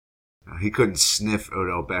He couldn't sniff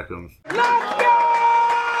Odell Beckham. Let's go!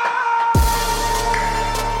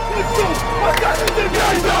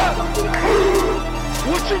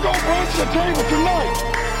 What you gonna bring to the table tonight?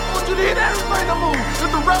 I want you to hit everything to move.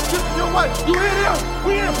 If the ref gets your way, you hit him.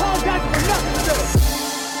 We ain't apologizing for nothing today.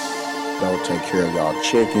 Don't take care of y'all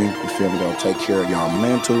chicken. You feel me? Don't take care of y'all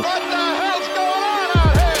mental. What the hell's going on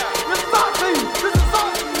out here? This is our team. This is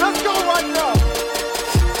us. Let's go right now.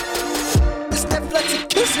 It's that flexi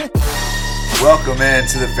kissing. Welcome in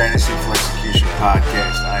to the Fantasy Flexecution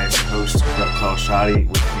Podcast. I am your host, Brett Pelshati.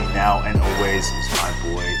 With me now and always is my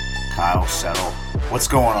boy, Kyle Settle. What's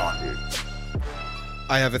going on, dude?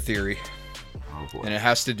 I have a theory, Oh, boy. and it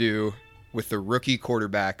has to do with the rookie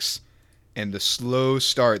quarterbacks and the slow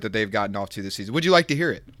start that they've gotten off to this season. Would you like to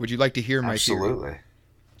hear it? Would you like to hear my theory? Absolutely.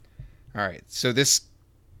 All right, so this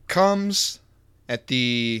comes at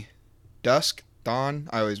the dawn.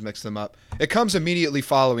 I always mix them up. It comes immediately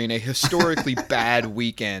following a historically bad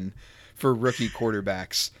weekend for rookie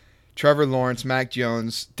quarterbacks. Trevor Lawrence, Mac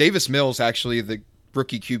Jones, Davis Mills, actually the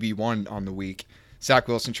rookie QB1 on the week. Zach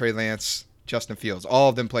Wilson, Trey Lance, Justin Fields. All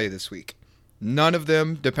of them play this week. None of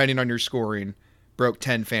them, depending on your scoring, broke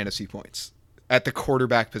 10 fantasy points at the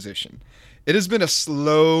quarterback position. It has been a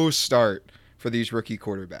slow start for these rookie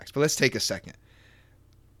quarterbacks, but let's take a second.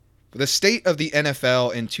 The state of the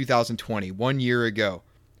NFL in 2020, 1 year ago,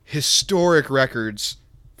 historic records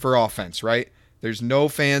for offense, right? There's no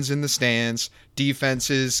fans in the stands.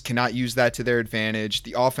 Defenses cannot use that to their advantage.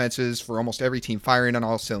 The offenses for almost every team firing on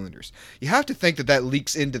all cylinders. You have to think that that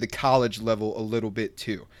leaks into the college level a little bit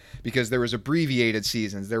too, because there was abbreviated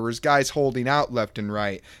seasons. There was guys holding out left and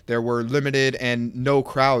right. There were limited and no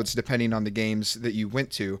crowds depending on the games that you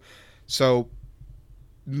went to. So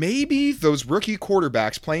maybe those rookie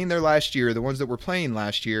quarterbacks playing their last year, the ones that were playing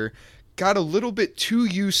last year, got a little bit too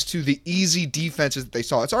used to the easy defenses that they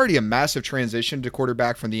saw. It's already a massive transition to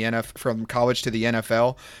quarterback from college to the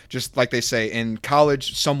NFL. Just like they say, in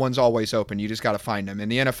college, someone's always open. You just got to find them. In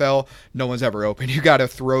the NFL, no one's ever open. You got to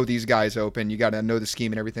throw these guys open. You got to know the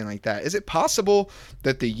scheme and everything like that. Is it possible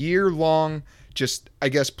that the year-long, just, I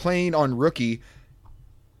guess, playing on rookie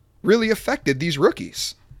really affected these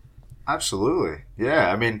rookies? Absolutely.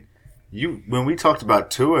 Yeah, I mean, when we talked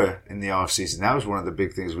about Tua in the offseason, that was one of the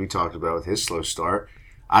big things we talked about with his slow start.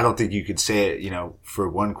 I don't think you could say it, for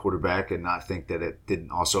one quarterback and not think that it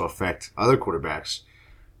didn't also affect other quarterbacks.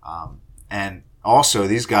 And also,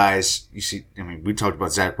 these guys, we talked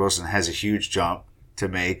about Zach Wilson has a huge jump to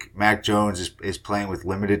make. Mac Jones is playing with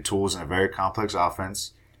limited tools in a very complex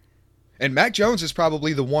offense. And Mac Jones is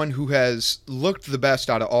probably the one who has looked the best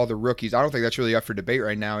out of all the rookies. I don't think that's really up for debate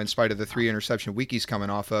right now, in spite of the 3-interception week he's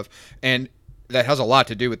coming off of. And that has a lot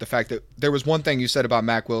to do with the fact that there was one thing you said about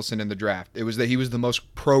Mac Wilson in the draft. It was that he was the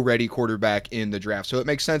most pro-ready quarterback in the draft. So it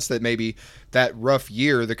makes sense that maybe that rough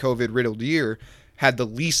year, the COVID-riddled year, had the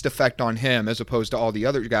least effect on him as opposed to all the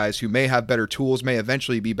other guys who may have better tools, may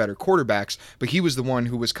eventually be better quarterbacks. But he was the one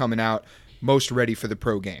who was coming out most ready for the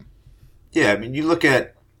pro game. Yeah, you look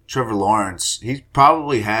at Trevor Lawrence, he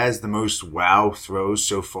probably has the most wow throws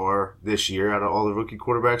so far this year out of all the rookie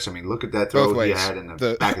quarterbacks. Look at that throw he had in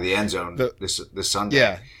the back of the end zone this Sunday.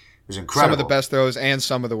 Yeah. It was incredible. Some of the best throws and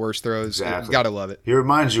some of the worst throws. Exactly. You got to love it. He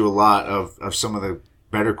reminds you a lot of some of the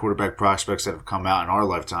better quarterback prospects that have come out in our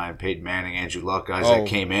lifetime. Peyton Manning, Andrew Luck, guys that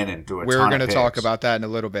came in and do a ton of picks. We're going to talk about that in a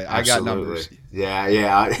little bit. Absolutely. I got numbers.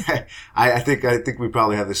 Yeah. I think we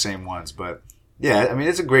probably have the same ones, but yeah,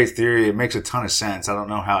 it's a great theory. It makes a ton of sense. I don't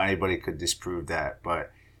know how anybody could disprove that,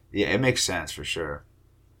 but yeah, it makes sense for sure.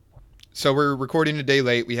 So we're recording a day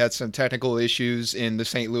late. We had some technical issues in the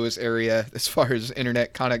St. Louis area as far as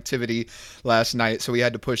internet connectivity last night, so we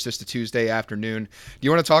had to push this to Tuesday afternoon. Do you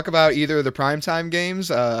want to talk about either of the primetime games,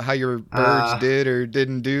 how your Birds did or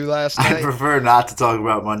didn't do last night? I prefer not to talk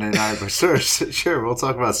about Monday night, but sure, we'll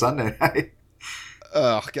talk about Sunday night.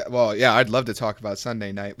 Well, yeah, I'd love to talk about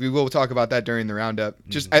Sunday night. We will talk about that during the roundup.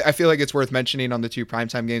 I feel like it's worth mentioning on the two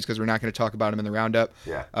primetime games because we're not going to talk about them in the roundup.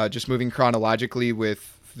 Yeah. Just moving chronologically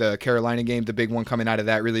with the Carolina game, the big one coming out of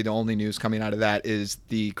that, really the only news coming out of that is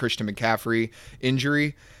the Christian McCaffrey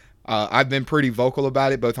injury. I've been pretty vocal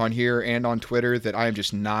about it both on here and on Twitter that I am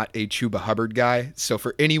just not a Chuba Hubbard guy. So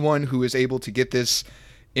for anyone who is able to get this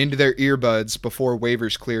into their earbuds before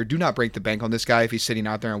waivers clear, do not break the bank on this guy if he's sitting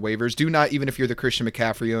out there on waivers. Do not, even if you're the Christian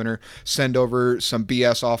McCaffrey owner, send over some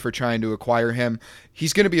BS offer trying to acquire him.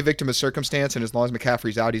 He's going to be a victim of circumstance, and as long as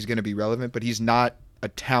McCaffrey's out, he's going to be relevant, but he's not a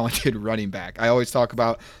talented running back. I always talk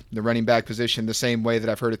about the running back position the same way that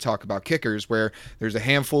I've heard it talk about kickers, where there's a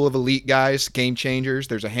handful of elite guys, game changers.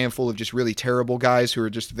 There's a handful of just really terrible guys who are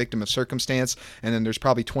just a victim of circumstance. And then there's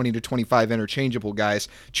probably 20 to 25 interchangeable guys.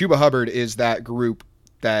 Chuba Hubbard is that group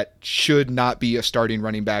that should not be a starting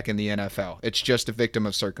running back in the NFL. It's just a victim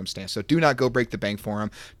of circumstance. So do not go break the bank for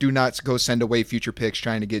him. Do not go send away future picks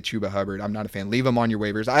trying to get Chuba Hubbard. I'm not a fan. Leave him on your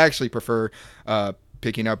waivers. I actually prefer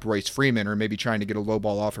picking up Royce Freeman, or maybe trying to get a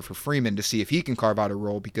lowball offer for Freeman to see if he can carve out a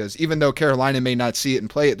role, because even though Carolina may not see it and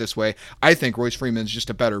play it this way, I think Royce Freeman is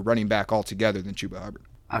just a better running back altogether than Chuba Hubbard.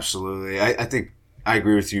 Absolutely. I think I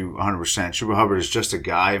agree with you 100%. Chuba Hubbard is just a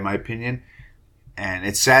guy, in my opinion. And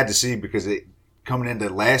it's sad to see, because coming into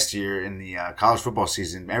last year in the college football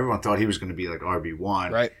season, everyone thought he was going to be like RB1,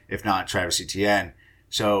 right? If not Travis Etienne.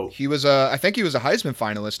 So he was I think he was a Heisman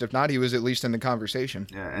finalist. If not, he was at least in the conversation.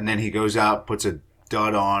 Yeah, and then he goes out, puts a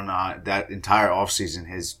dud on that entire offseason.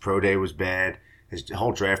 His pro day was bad. His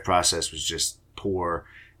whole draft process was just poor.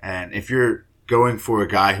 And if you're going for a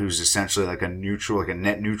guy who's essentially like a neutral, like a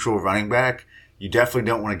net neutral running back, you definitely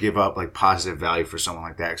don't want to give up like positive value for someone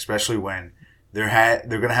like that, especially when they're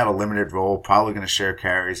going to have a limited role, probably going to share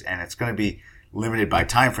carries, and it's going to be limited by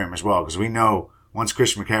time frame as well, because we know once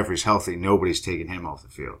Christian McCaffrey's healthy, nobody's taking him off the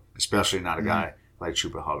field, especially not a guy like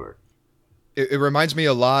Chuba Hubbard. It reminds me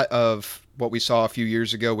a lot of what we saw a few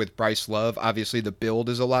years ago with Bryce Love. Obviously, the build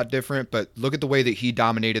is a lot different, but look at the way that he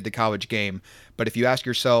dominated the college game. But if you ask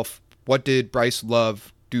yourself, what did Bryce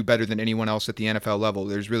Love do better than anyone else at the NFL level?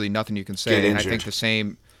 There's really nothing you can say. And I think the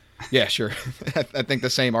same... Yeah, sure. I think the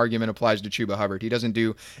same argument applies to Chuba Hubbard. He doesn't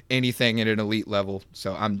do anything at an elite level,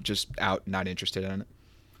 so I'm just out, not interested in it.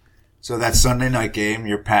 So that Sunday night game,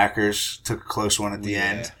 your Packers took a close one at the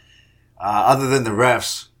end. Other than the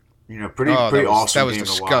refs, pretty awesome. That was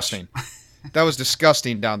disgusting. That was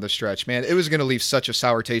disgusting down the stretch, man. It was going to leave such a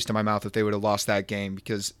sour taste in my mouth if they would have lost that game,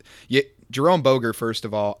 because Jerome Boger, first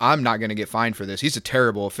of all, I'm not going to get fined for this. He's a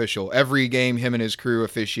terrible official. Every game him and his crew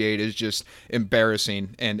officiate is just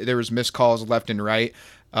embarrassing, and there was missed calls left and right,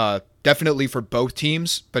 definitely for both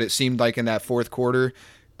teams, but it seemed like in that fourth quarter,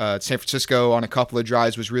 San Francisco on a couple of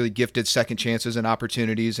drives was really gifted second chances and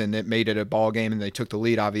opportunities, and it made it a ball game, and they took the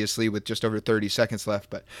lead, obviously, with just over 30 seconds left.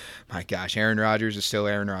 But, my gosh, Aaron Rodgers is still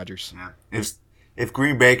Aaron Rodgers. Yeah. If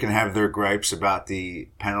Green Bay can have their gripes about the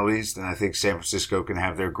penalties, then I think San Francisco can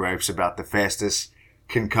have their gripes about the fastest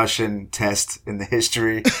concussion test in the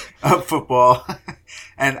history of football.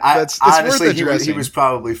 And honestly, he was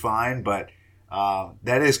probably fine, but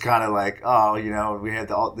that is kind of like, we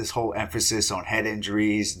had this whole emphasis on head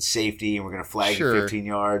injuries and safety, and we're going to flag him 15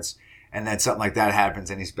 yards. And then something like that happens,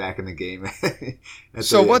 and he's back in the game.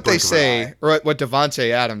 So what they say, or what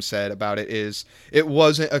Devontae Adams said about it, is it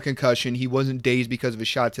wasn't a concussion. He wasn't dazed because of a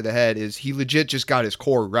shot to the head. Is he legit just got his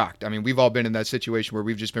core rocked? I mean, we've all been in that situation where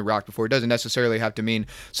we've just been rocked before. It doesn't necessarily have to mean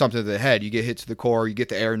something to the head. You get hit to the core, you get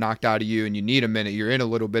the air knocked out of you, and you need a minute. You're in a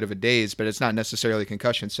little bit of a daze, but it's not necessarily a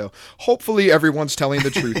concussion. So hopefully everyone's telling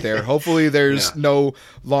the truth there. Hopefully there's no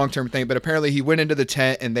long-term thing. But apparently he went into the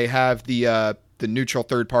tent, and they have the neutral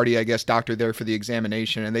third party, I guess, doctor there for the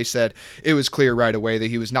examination. And they said it was clear right away that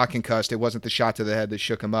he was not concussed. It wasn't the shot to the head that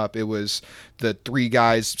shook him up. It was the three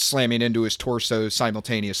guys slamming into his torso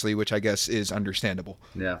simultaneously, which I guess is understandable.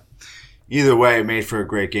 Yeah. Either way, it made for a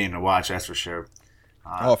great game to watch, that's for sure.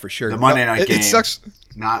 For sure. The Monday night game, it sucks.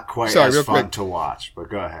 Not quite as fun to watch, but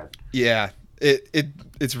go ahead. Yeah.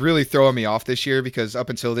 It's really throwing me off this year, because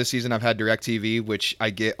up until this season I've had DirecTV, which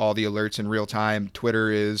I get all the alerts in real time.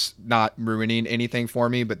 Twitter is not ruining anything for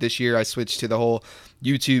me, but this year I switched to the whole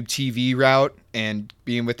YouTube TV route, and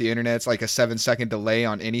being with the internet, it's like a 7-second delay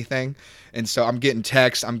on anything. And so I'm getting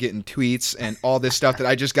texts, I'm getting tweets, and all this stuff that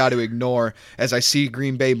I just got to ignore as I see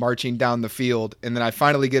Green Bay marching down the field. And then I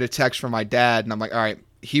finally get a text from my dad, and I'm like, all right,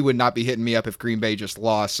 he would not be hitting me up if Green Bay just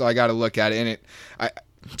lost. So I got to look at it, and I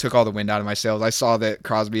took all the wind out of my sails. I saw that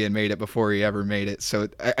Crosby had made it before he ever made it. So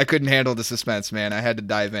I couldn't handle the suspense, man. I had to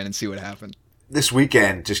dive in and see what happened. This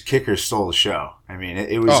weekend, just kickers stole the show. I mean,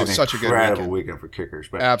 it was an incredible weekend for kickers.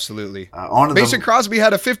 But absolutely. Mason Crosby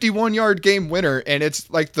had a 51-yard game winner, and it's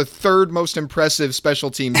like the third most impressive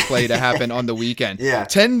special teams play to happen on the weekend.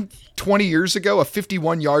 10, 20 years ago, a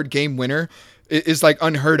 51-yard game winner is like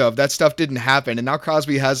unheard of. That stuff didn't happen. And now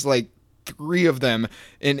Crosby has like 3 of them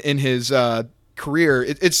in his career.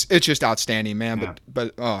 It's just outstanding, man. Yeah.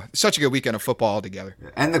 But such a good weekend of football altogether.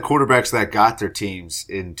 And the quarterbacks that got their teams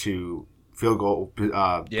into field goal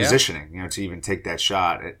positioning, to even take that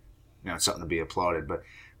shot, it's something to be applauded. But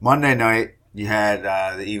Monday night, you had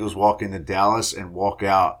the Eagles walk into Dallas and walk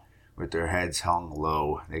out with their heads hung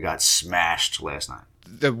low. They got smashed last night.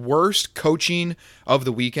 the worst coaching of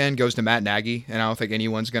the weekend goes to Matt Nagy, and I don't think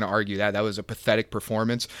anyone's going to argue that. That was a pathetic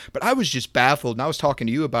performance. But I was just baffled, and I was talking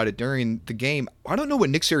to you about it during the game. I don't know what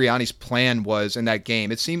Nick Sirianni's plan was in that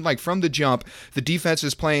game. It seemed like from the jump, the defense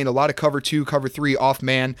is playing a lot of cover 2, cover 3, off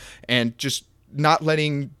man, and just not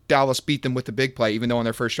letting Dallas beat them with the big play, even though on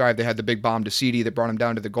their first drive they had the big bomb to CeeDee that brought them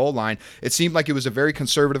down to the goal line. It seemed like it was a very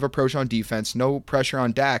conservative approach on defense, no pressure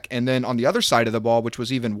on Dak. And then on the other side of the ball, which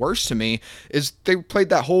was even worse to me, is they played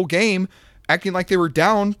that whole game acting like they were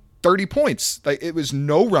down 30 points. Like, it was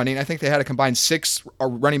no running. I think they had a combined 6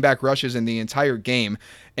 running back rushes in the entire game,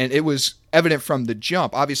 and it was evident from the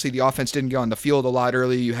jump. Obviously, the offense didn't get on the field a lot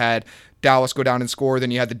early. You had Dallas go down and score,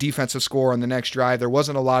 then you had the defensive score on the next drive. There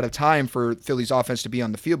wasn't a lot of time for Philly's offense to be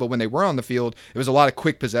on the field, but when they were on the field, it was a lot of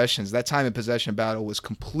quick possessions. That time and possession battle was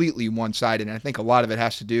completely one-sided, and I think a lot of it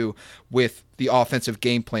has to do with the offensive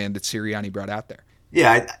game plan that Sirianni brought out there.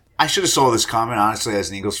 Yeah, I should have saw this comment, honestly,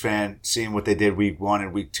 as an Eagles fan, seeing what they did week 1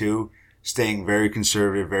 and week 2, staying very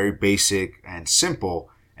conservative, very basic and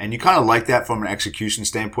simple. And you kind of like that from an execution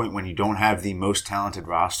standpoint when you don't have the most talented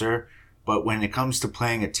roster. But when it comes to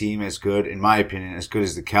playing a team as good, in my opinion, as good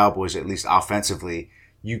as the Cowboys, at least offensively,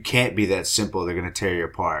 you can't be that simple. They're going to tear you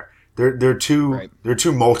apart. They're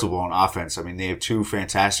too multiple on offense. I mean, they have 2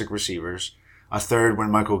 fantastic receivers, a third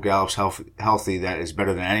when Michael Gallup's healthy that is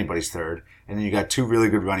better than anybody's third, and then you got 2 really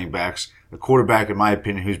good running backs, a quarterback, in my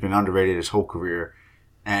opinion, who's been underrated his whole career,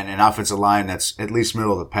 and an offensive line that's at least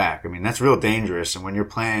middle of the pack. I mean, that's real dangerous. And when you're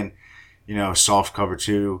playing, soft cover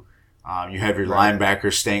 2. You have your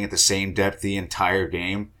linebackers staying at the same depth the entire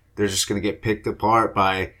game. They're just going to get picked apart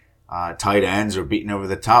by tight ends or beaten over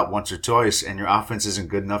the top once or twice, and your offense isn't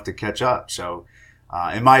good enough to catch up. So,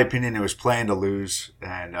 in my opinion, it was playing to lose,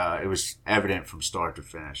 and it was evident from start to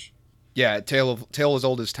finish. Yeah, tale as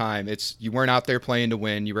old as time. You weren't out there playing to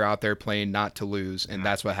win. You were out there playing not to lose, and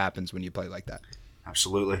that's what happens when you play like that.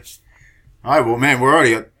 Absolutely. All right, well, man, we're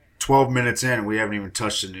already at 12 minutes in, and we haven't even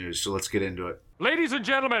touched the news, so let's get into it. Ladies and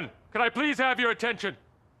gentlemen, can I please have your attention?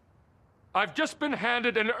 I've just been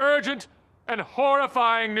handed an urgent and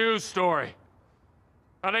horrifying news story.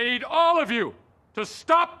 And I need all of you to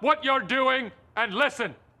stop what you're doing and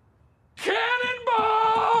listen.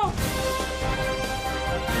 Cannonball!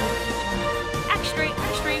 Extra,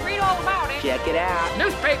 read all about it. Check it out.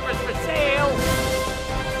 Newspapers for sale.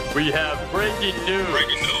 We have breaking news.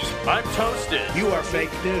 I'm toasted. You are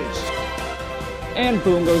fake news. And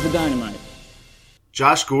boom goes the dynamite.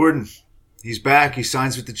 Josh Gordon, he's back. He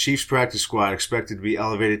signs with the Chiefs practice squad, expected to be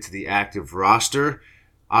elevated to the active roster.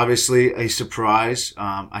 Obviously, a surprise.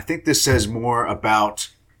 I think this says more about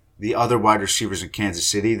the other wide receivers in Kansas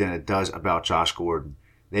City than it does about Josh Gordon.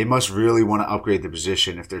 They must really want to upgrade the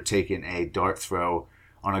position if they're taking a dart throw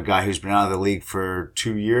on a guy who's been out of the league for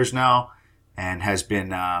 2 years now and has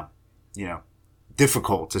been,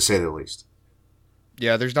 difficult to say the least.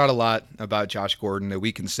 Yeah, there's not a lot about Josh Gordon that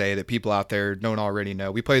we can say that people out there don't already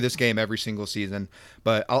know. We play this game every single season,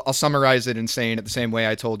 but I'll summarize it in saying it the same way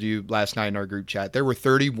I told you last night in our group chat. There were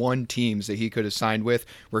 31 teams that he could have signed with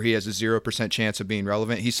where he has a 0% chance of being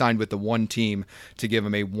relevant. He signed with the one team to give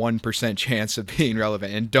him a 1% chance of being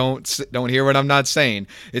relevant. And don't hear what I'm not saying.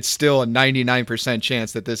 It's still a 99%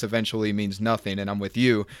 chance that this eventually means nothing. And I'm with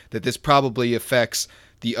you that this probably affects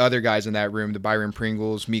the other guys in that room, the Byron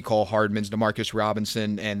Pringles, Mecole Hardmans, Demarcus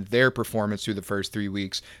Robinson, and their performance through the first 3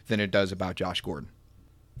 weeks than it does about Josh Gordon.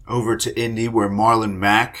 Over to Indy, where Marlon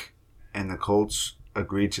Mack and the Colts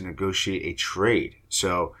agreed to negotiate a trade.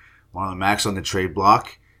 So Marlon Mack's on the trade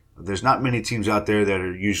block. There's not many teams out there that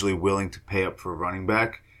are usually willing to pay up for a running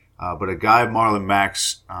back. But a guy of Marlon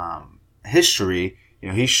Mack's history,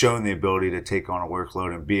 he's shown the ability to take on a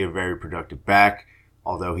workload and be a very productive back,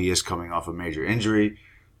 although he is coming off a major injury.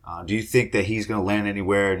 Do you think that he's going to land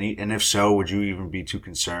anywhere? And if so, would you even be too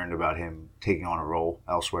concerned about him taking on a role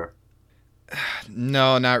elsewhere?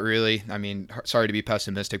 No, not really. I mean, sorry to be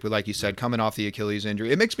pessimistic, but like you said, coming off the Achilles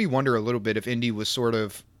injury, it makes me wonder a little bit if Indy was sort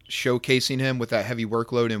of showcasing him with that heavy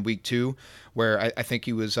workload in week 2, where I think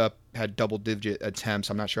he was had double-digit attempts.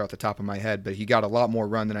 I'm not sure off the top of my head, but he got a lot more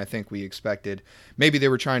run than I think we expected. Maybe they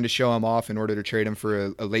were trying to show him off in order to trade him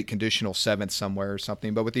for a late conditional 7th somewhere or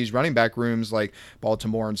something. But with these running back rooms like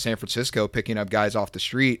Baltimore and San Francisco picking up guys off the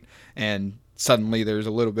street, and suddenly there's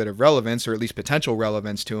a little bit of relevance, or at least potential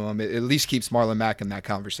relevance to him, it at least keeps Marlon Mack in that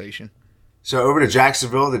conversation. So over to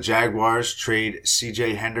Jacksonville, the Jaguars trade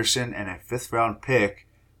C.J. Henderson and a 5th-round pick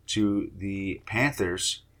to the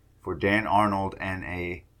Panthers for Dan Arnold and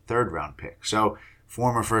a 3rd-round pick. So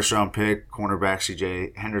former 1st-round pick, cornerback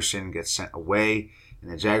C.J. Henderson gets sent away,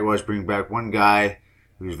 and the Jaguars bring back one guy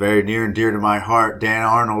who's very near and dear to my heart, Dan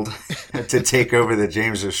Arnold, to take over the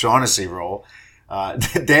James O'Shaughnessy role.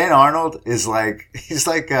 Dan Arnold is he's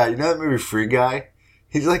like you know that movie Free Guy?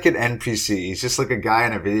 He's like an NPC. He's just like a guy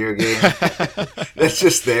in a video game that's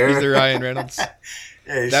just there. He's the Ryan Reynolds.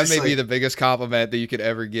 Yeah, that may be the biggest compliment that you could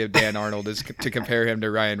ever give Dan Arnold, is to compare him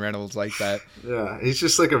to Ryan Reynolds like that. Yeah, he's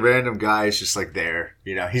just like a random guy. He's just like there.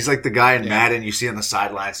 You know, he's like the guy in Madden you see on the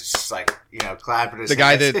sidelines. It's just like, you know, clapping his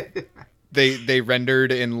hands. The guy that they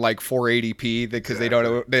rendered in like 480p because they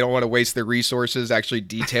don't want to waste their resources actually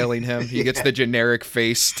detailing him. He gets the generic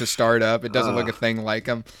face to start up. It doesn't look a thing like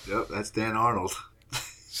him. Yep, that's Dan Arnold.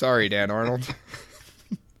 Sorry, Dan Arnold.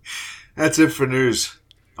 That's it for news.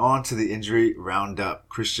 On to the injury roundup.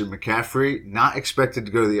 Christian McCaffrey, not expected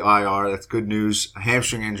to go to the IR. That's good news. A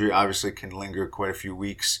hamstring injury obviously can linger quite a few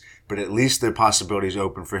weeks, but at least the possibility is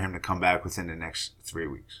open for him to come back within the next 3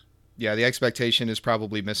 weeks. Yeah, the expectation is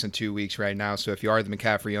probably missing 2 weeks right now. So if you are the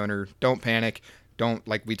McCaffrey owner, don't panic. Don't,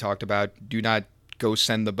 like we talked about, do not go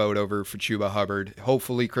send the boat over for Chuba Hubbard.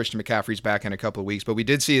 Hopefully Christian McCaffrey's back in a couple of weeks, but we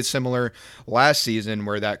did see it similar last season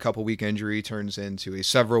where that couple-week injury turns into a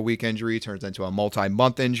several-week injury, turns into a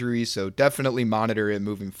multi-month injury, so definitely monitor it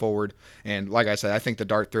moving forward. And like I said, I think the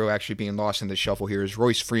dart throw actually being lost in the shuffle here is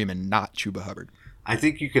Royce Freeman, not Chuba Hubbard. I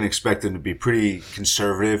think you can expect them to be pretty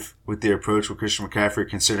conservative with their approach with Christian McCaffrey,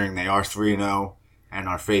 considering they are 3-0 and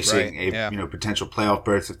are facing potential playoff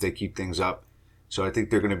berth if they keep things up. So I think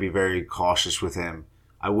they're going to be very cautious with him.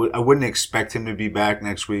 I wouldn't expect him to be back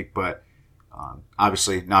next week, but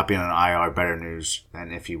obviously not being on IR, better news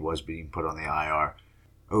than if he was being put on the IR.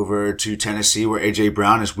 Over to Tennessee, where A.J.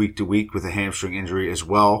 Brown is week to week with a hamstring injury as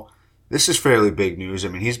well. This is fairly big news. I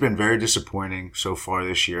mean, he's been very disappointing so far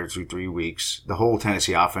this year through 3 weeks. The whole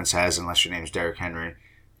Tennessee offense has, unless your name's Derrick Henry.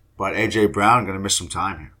 But A.J. Brown going to miss some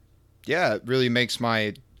time here. Yeah, it really makes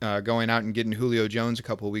my going out and getting Julio Jones a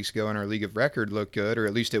couple of weeks ago in our League of Record look good, or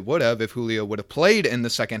at least it would have if Julio would have played in the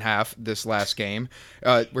second half this last game.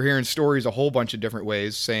 We're hearing stories a whole bunch of different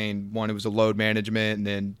ways, saying one, it was a load management, and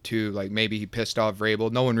then two, like maybe he pissed off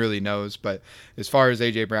Vrabel. No one really knows, but as far as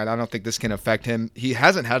A.J. Brown, I don't think this can affect him. He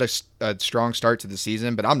hasn't had a strong start to the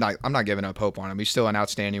season, but I'm not giving up hope on him. He's still an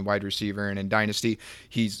outstanding wide receiver, and in Dynasty,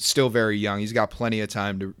 he's still very young. He's got plenty of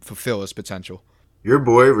time to fulfill his potential. Your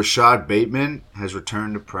boy, Rashad Bateman, has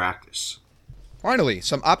returned to practice. Finally,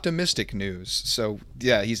 some optimistic news. So,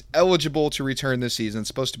 yeah, he's eligible to return this season.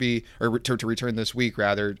 Supposed to be, or to return this week,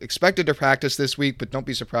 rather. Expected to practice this week, but don't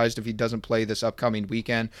be surprised if he doesn't play this upcoming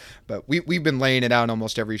weekend. But we've been laying it out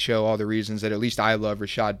almost every show, all the reasons that at least I love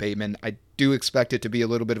Rashad Bateman. I do expect it to be a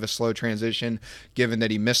little bit of a slow transition, given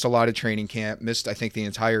that he missed a lot of training camp, missed, I think, the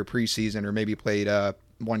entire preseason, or maybe played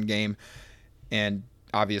one game, and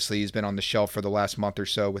obviously he's been on the shelf for the last month or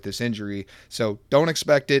so with this injury. So don't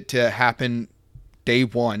expect it to happen day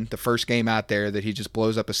one, the first game out there, that he just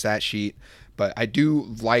blows up a stat sheet. But I do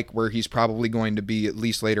like where he's probably going to be at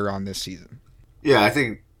least later on this season. Yeah, I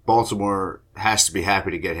think Baltimore has to be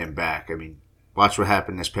happy to get him back. I mean, watch what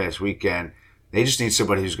happened this past weekend. They just need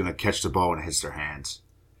somebody who's going to catch the ball when it hits their hands.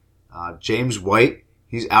 James White,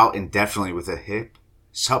 he's out indefinitely with a hip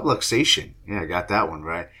subluxation. Yeah, I got that one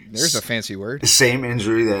right. There's a fancy word. The same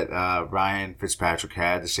injury that Ryan Fitzpatrick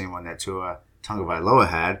had, the same one that Tua Tagovailoa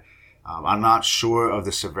had. I'm not sure of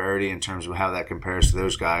the severity in terms of how that compares to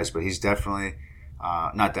those guys, but he's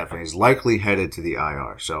he's likely headed to the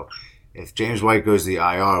IR. So if James White goes to the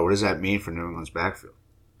IR, what does that mean for New England's backfield?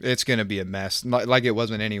 It's going to be a mess, like it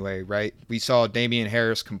wasn't anyway, right? We saw Damian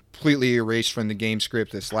Harris completely erased from the game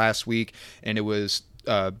script this last week, and it was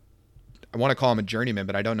I want to call him a journeyman,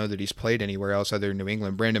 but I don't know that he's played anywhere else other than New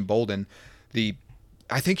England. Brandon Bolden,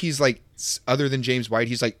 I think he's like, other than James White,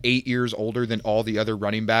 he's like 8 years older than all the other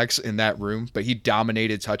running backs in that room, but he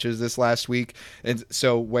dominated touches this last week. And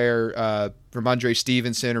so where Ramondre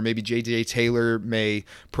Stevenson or maybe J.J. Taylor may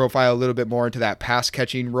profile a little bit more into that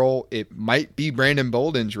pass-catching role, it might be Brandon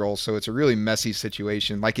Bolden's role. So it's a really messy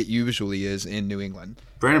situation like it usually is in New England.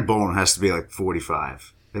 Brandon Bolden has to be like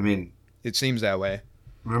 45. I mean, it seems that way.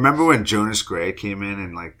 Remember when Jonas Gray came in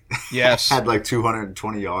and yes, had like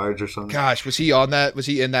 220 yards or something? Gosh, was he on that? Was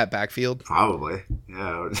he in that backfield? Probably.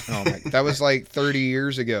 Yeah. Oh my, that was like 30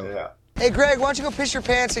 years ago. Yeah. Hey Greg, why don't you go piss your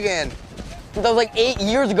pants again? That was like 8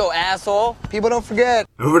 years ago, asshole. People don't forget.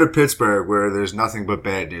 Over to Pittsburgh, where there's nothing but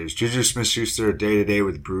bad news. Juju Smith-Schuster day-to-day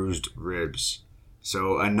with bruised ribs.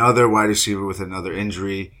 So another wide receiver with another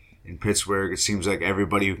injury in Pittsburgh. It seems like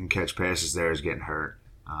everybody who can catch passes there is getting hurt.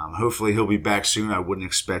 Hopefully he'll be back soon. I wouldn't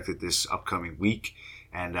expect it this upcoming week.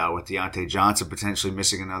 And with Deontay Johnson potentially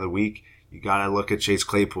missing another week, you got to look at Chase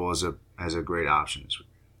Claypool as a great option this week.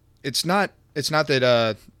 It's not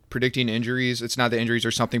that predicting injuries. It's not that injuries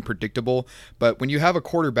are something predictable, but when you have a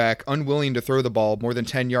quarterback unwilling to throw the ball more than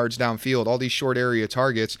 10 yards downfield, all these short area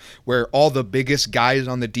targets where all the biggest guys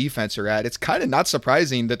on the defense are at, it's kind of not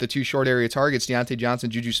surprising that the two short area targets, Deontay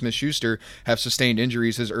Johnson, Juju Smith-Schuster, have sustained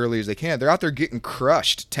injuries as early as they can. They're out there getting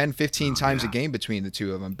crushed 10, 15 times a game between the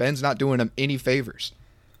two of them. Ben's not doing them any favors.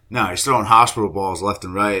 No, he's throwing hospital balls left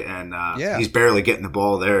and right, and he's barely getting the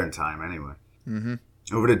ball there in time anyway. Mm-hmm.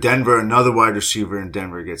 Over to Denver, another wide receiver in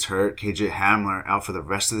Denver gets hurt. KJ Hamler out for the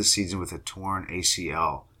rest of the season with a torn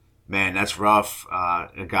ACL. Man, that's rough.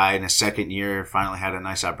 A guy in his second year finally had a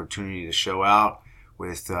nice opportunity to show out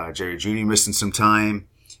with Jerry Jeudy missing some time,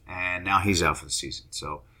 and now he's out for the season.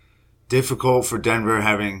 So difficult for Denver,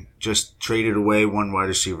 having just traded away one wide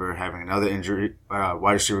receiver, having another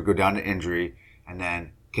wide receiver go down to injury, and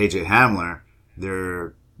then KJ Hamler,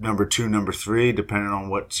 their number 2, number 3, depending on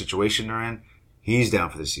what situation they're in, he's down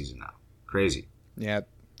for the season now. Crazy. Yeah.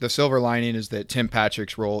 The silver lining is that Tim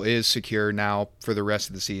Patrick's role is secure now for the rest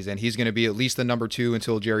of the season. He's going to be at least the number 2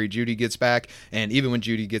 until Jerry Jeudy gets back. And even when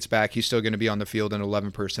Jeudy gets back, he's still going to be on the field in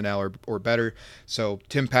 11 personnel or better. So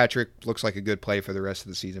Tim Patrick looks like a good play for the rest of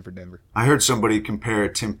the season for Denver. I heard somebody compare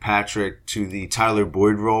Tim Patrick to the Tyler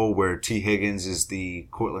Boyd role, where T. Higgins is the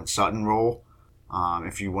Cortland Sutton role.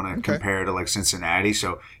 If you want to compare it to like Cincinnati.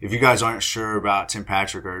 So if you guys aren't sure about Tim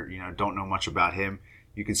Patrick or, don't know much about him,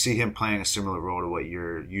 you can see him playing a similar role to what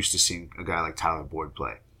you're used to seeing a guy like Tyler Boyd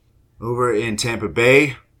play. Over in Tampa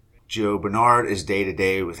Bay, Gio Bernard is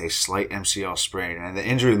day-to-day with a slight MCL sprain, and the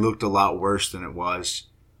injury looked a lot worse than it was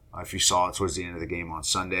if you saw it towards the end of the game on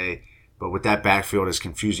Sunday. But with that backfield as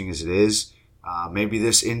confusing as it is, maybe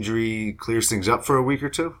this injury clears things up for a week or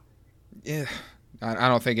two? Yeah. I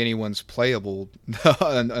don't think anyone's playable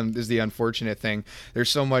is the unfortunate thing.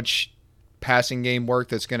 There's so much passing game work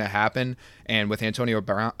that's going to happen. And with Antonio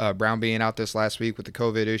Brown being out this last week with the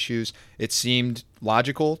COVID issues, it seemed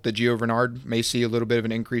logical that Gio Bernard may see a little bit of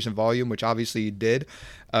an increase in volume, which obviously he did.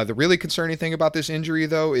 The really concerning thing about this injury,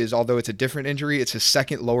 though, is although it's a different injury, it's his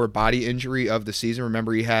second lower body injury of the season.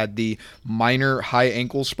 Remember, he had the minor high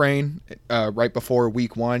ankle sprain right before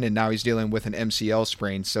week 1, and now he's dealing with an MCL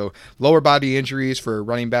sprain. So lower body injuries for a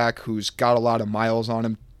running back who's got a lot of miles on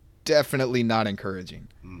him, definitely not encouraging.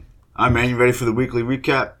 All right, man, you ready for the weekly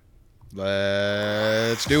recap?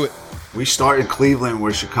 Let's do it. We start in Cleveland,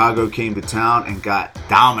 where Chicago came to town and got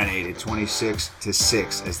dominated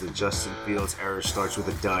 26-6 as the Justin Fields era starts with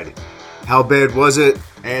a dud. How bad was it?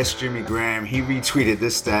 Ask Jimmy Graham. He retweeted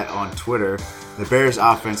this stat on Twitter. The Bears'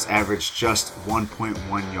 offense averaged just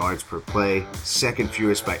 1.1 yards per play, second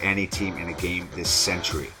fewest by any team in a game this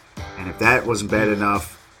century. And if that wasn't bad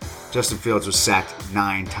enough, Justin Fields was sacked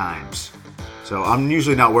 9 times. So I'm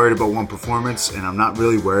usually not worried about one performance, and I'm not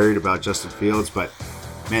really worried about Justin Fields, but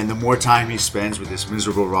man, the more time he spends with this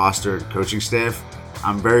miserable roster and coaching staff,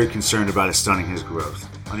 I'm very concerned about it stunning his growth.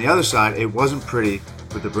 On the other side, it wasn't pretty,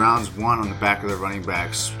 but the Browns won on the back of their running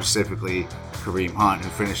backs, specifically Kareem Hunt, who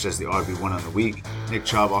finished as the RB1 on the week. Nick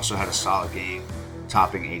Chubb also had a solid game,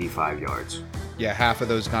 topping 85 yards. Yeah, half of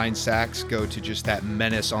those 9 sacks go to just that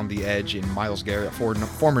menace on the edge in Myles Garrett,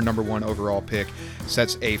 former number 1 overall pick,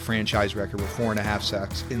 sets a franchise record with 4.5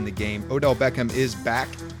 sacks in the game. Odell Beckham is back.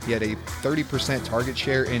 He had a 30% target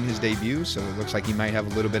share in his debut, so it looks like he might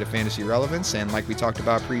have a little bit of fantasy relevance. And like we talked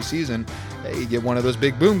about preseason, you get one of those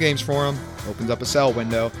big boom games for him, opens up a sell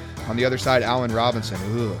window. On the other side, Allen Robinson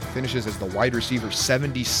finishes as the wide receiver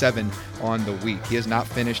 77 on the week. He has not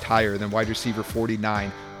finished higher than wide receiver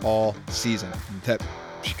 49 all season. That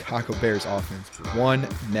Chicago Bears offense, 1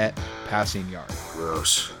 net passing yard.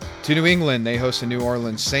 Gross. To New England, they host the New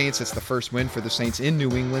Orleans Saints. It's the first win for the Saints in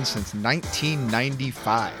New England since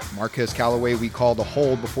 1995. Marquez Callaway, we called a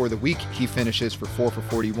hold before the week. He finishes for 4 for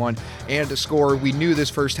 41 and a score. We knew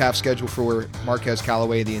this first half schedule for Marquez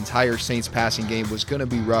Callaway, the entire Saints passing game, was going to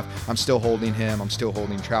be rough. I'm still holding him. I'm still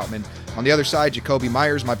holding Troutman. On the other side, Jacoby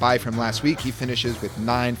Myers, my buy from last week, he finishes with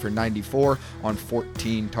 9 for 94 on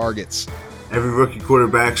 14 targets. Every rookie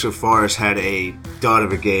quarterback so far has had a dud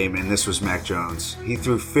of a game, and this was Mac Jones. He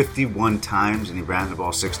threw 51 times, and he ran the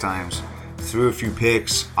ball 6 times. Threw a few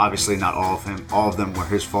picks. Obviously, not all of them. All of them were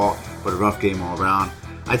his fault, but a rough game all around.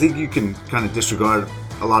 I think you can kind of disregard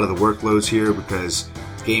a lot of the workloads here because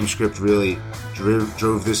game script really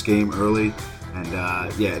drove this game early. And,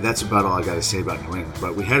 that's about all I got to say about New England.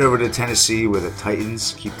 But we head over to Tennessee, where the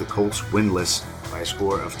Titans keep the Colts winless by a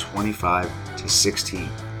score of 25-16.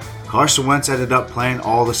 Carson Wentz ended up playing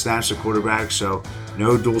all the snaps at quarterback, so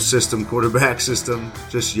no dual system quarterback system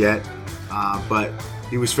just yet. But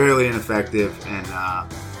he was fairly ineffective, and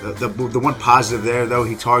the one positive there, though,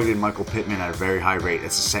 he targeted Michael Pittman at a very high rate.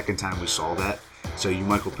 It's the second time we saw that. So you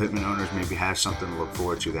Michael Pittman owners maybe have something to look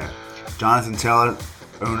forward to there. Jonathan Taylor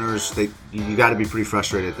owners, you got to be pretty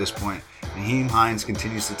frustrated at this point. Nyheim Hines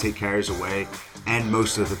continues to take carries away and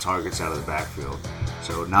most of the targets out of the backfield.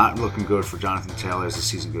 So not looking good for Jonathan Taylor as the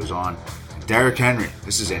season goes on. Derrick Henry,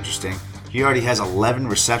 this is interesting. He already has 11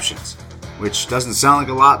 receptions, which doesn't sound like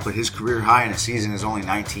a lot, but his career high in a season is only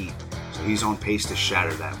 19. So he's on pace to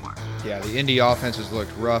shatter that mark. Yeah, the Indy offense has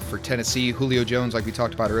looked rough for Tennessee. Julio Jones, like we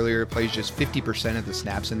talked about earlier, plays just 50% of the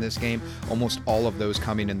snaps in this game, almost all of those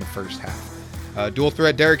coming in the first half. Dual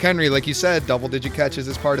threat Derrick Henry, like you said, double-digit catches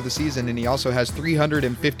as part of the season, and he also has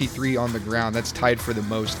 353 on the ground. That's tied for the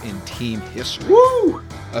most in team history. Woo!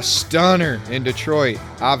 A stunner in Detroit.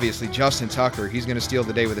 Obviously, Justin Tucker, he's going to steal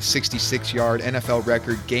the day with a 66-yard NFL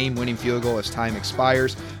record game-winning field goal as time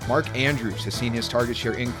expires. Mark Andrews has seen his target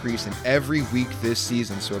share increase in every week this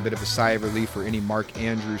season, so a bit of a sigh of relief for any Mark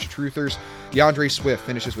Andrews truthers. DeAndre Swift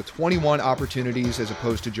finishes with 21 opportunities as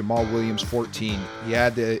opposed to Jamal Williams' 14. He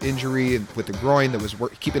had the injury with the groin that was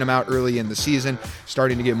keeping him out early in the season,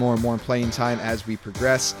 starting to get more and more playing time as we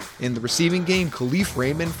progress. In the receiving game, Khalif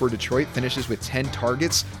Raymond for Detroit finishes with 10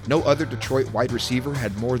 targets. No other Detroit wide receiver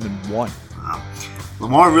had more than one. Wow.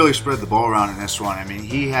 Lamar really spread the ball around in this one. I mean,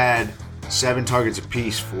 he had 7 targets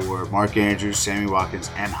apiece for Mark Andrews, Sammy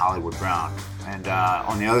Watkins, and Hollywood Brown. And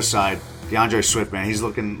on the other side, DeAndre Swift, man, he's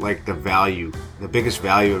looking like the biggest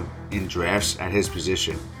value in drafts at his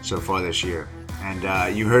position so far this year.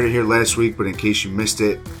 And you heard it here last week, but in case you missed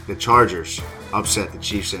it, the Chargers upset the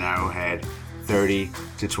Chiefs in Arrowhead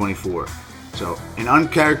 30-24. So an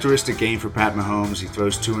uncharacteristic game for Pat Mahomes. He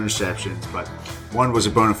throws 2 interceptions, but one was a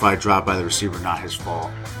bona fide drop by the receiver, not his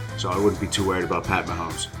fault. So I wouldn't be too worried about Pat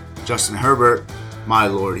Mahomes. Justin Herbert, my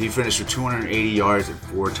lord, he finished with 280 yards and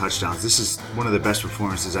 4 touchdowns. This is one of the best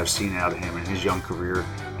performances I've seen out of him in his young career.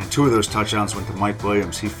 And 2 of those touchdowns went to Mike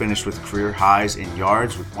Williams. He finished with career highs in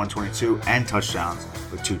yards with 122 and touchdowns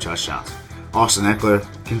with 2 touchdowns. Austin Eckler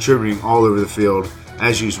contributing all over the field.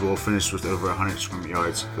 As usual, finished with over 100 scrimmage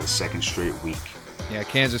yards for the second straight week. Yeah,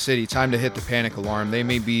 Kansas City, time to hit the panic alarm. They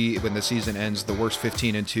may be, when the season ends, the worst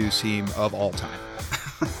 15-2 team of all time.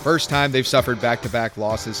 First time they've suffered back-to-back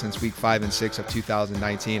losses since week 5 and 6 of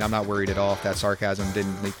 2019. I'm not worried at all if that sarcasm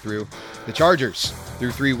didn't leak through. The Chargers,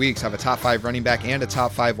 through 3 weeks, have a top 5 running back and a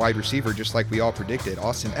top 5 wide receiver, just like we all predicted,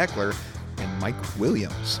 Austin Eckler and Mike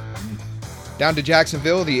Williams. Down to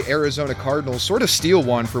Jacksonville, the Arizona Cardinals sort of steal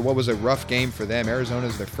one for what was a rough game for them.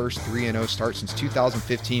 Arizona's their first 3-0 start since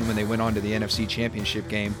 2015 when they went on to the NFC Championship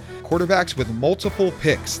game. Quarterbacks with multiple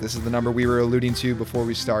picks. This is the number we were alluding to before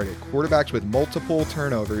we started. Quarterbacks with multiple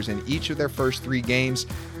turnovers in each of their first 3 games.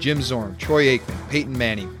 Jim Zorn, Troy Aikman, Peyton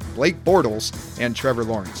Manning, Blake Bortles, and Trevor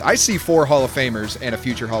Lawrence. I see 4 Hall of Famers and a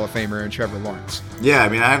future Hall of Famer in Trevor Lawrence. Yeah, I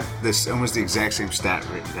mean, I have this almost the exact same stat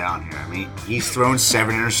written down here. I mean, he's thrown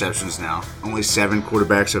 7 interceptions now. Only 7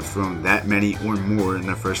 quarterbacks have thrown that many or more in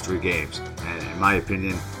their first 3 games. And in my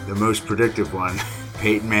opinion, the most predictive one,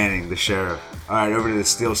 Peyton Manning, the sheriff. All right, over to the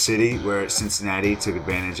Steel City, where Cincinnati took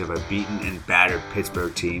advantage of a beaten and battered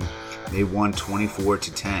Pittsburgh team. They won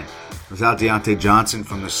 24-10. Without Deontay Johnson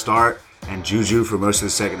from the start and Juju for most of the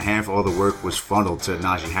second half, all the work was funneled to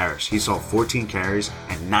Najee Harris. He saw 14 carries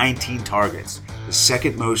and 19 targets, the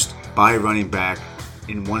second most by a running back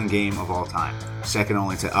in one game of all time, second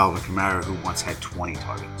only to Alvin Kamara, who once had 20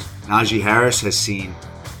 targets. Najee Harris has seen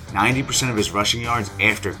 90% of his rushing yards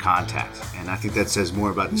after contact, and I think that says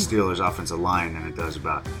more about the Steelers' offensive line than it does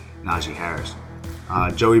about Najee Harris.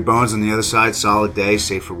 Joey Bones on the other side, solid day,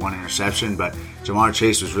 save for 1 interception, but Jamar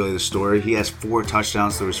Chase was really the story. He has 4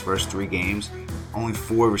 touchdowns through his first 3 games. Only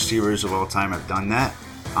 4 receivers of all time have done that.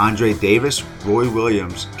 Andre Davis, Roy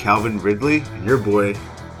Williams, Calvin Ridley, and your boy,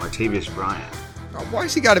 Martavius Bryant.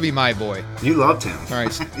 Why's he got to be my boy? You loved him. All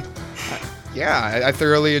right. Yeah, I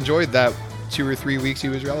thoroughly enjoyed that 2 or 3 weeks he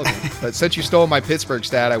was relevant. But since you stole my Pittsburgh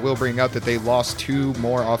stat, I will bring up that they lost 2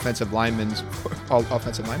 more offensive linemen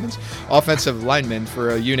for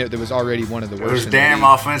a unit that was already one of the worst. Those damn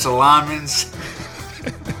offensive linemen.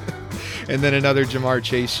 And then another Jamar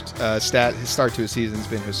Chase stat. His start to his season has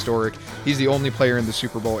been historic. He's the only player in the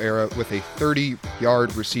Super Bowl era with a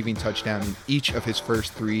 30-yard receiving touchdown in each of his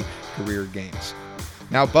first 3 career games.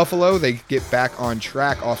 Now Buffalo, they get back on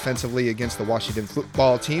track offensively against the Washington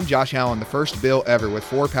football team. Josh Allen, the first Bill ever with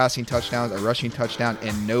 4 passing touchdowns, a rushing touchdown,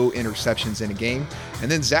 and no interceptions in a game.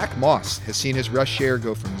 And then Zach Moss has seen his rush share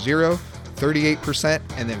go from 0, 38%,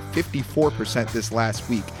 and then 54% this last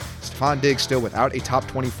week. Stephon Diggs still without a top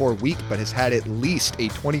 24 week, but has had at least a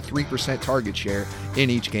 23% target share in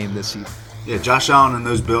each game this season. Yeah, Josh Allen and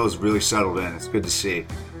those Bills really settled in. It's good to see.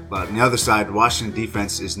 But on the other side, the Washington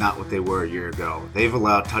defense is not what they were a year ago. They've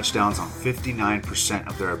allowed touchdowns on 59%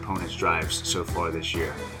 of their opponents' drives so far this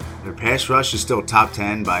year. Their pass rush is still top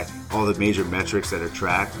 10 by all the major metrics that are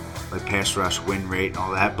tracked, like pass rush, win rate, and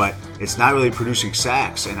all that, but it's not really producing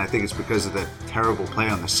sacks, and I think it's because of the terrible play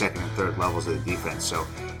on the second and third levels of the defense. So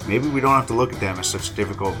maybe we don't have to look at them as such a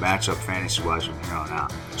difficult matchup fantasy-wise from here on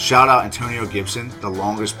out. Shout out Antonio Gibson, the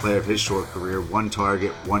longest play of his short career, 1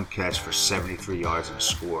 target, 1 catch for 73 yards and a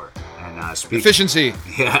score. And efficiency.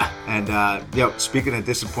 Yeah, and speaking of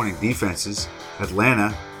disappointing defenses,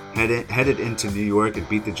 Atlanta headed into New York and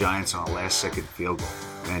beat the Giants on a last-second field goal.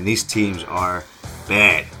 And these teams are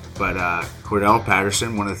bad. But Cordell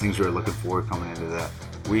Patterson, one of the things we were looking for coming into the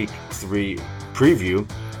Week 3 preview,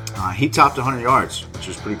 he topped 100 yards, which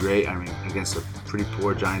was pretty great. I mean, against a pretty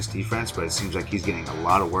poor Giants defense, but it seems like he's getting a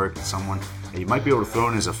lot of work and someone that you might be able to throw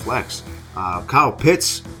in as a flex. Kyle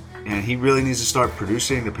Pitts, and he really needs to start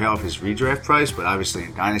producing to pay off his redraft price, but obviously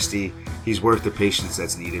in Dynasty, he's worth the patience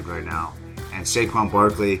that's needed right now. And Saquon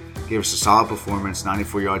Barkley gave us a solid performance,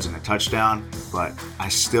 94 yards and a touchdown, but I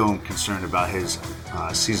still am concerned about his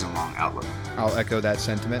season-long outlook. I'll echo that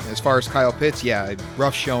sentiment. As far as Kyle Pitts,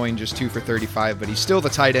 rough showing, just 2 for 35, but he's still the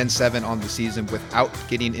tight end 7 on the season without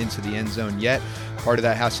getting into the end zone yet. Part of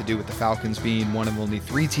that has to do with the Falcons being one of only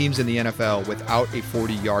 3 teams in the NFL without a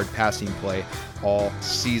 40-yard passing play all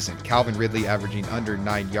season. Calvin Ridley averaging under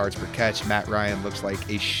 9 yards per catch. Matt Ryan looks like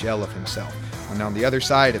a shell of himself. And on the other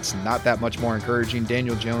side, it's not that much more encouraging.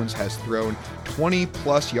 Daniel Jones has thrown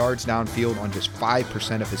 20-plus yards downfield on just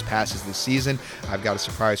 5% of his passes this season. I've got a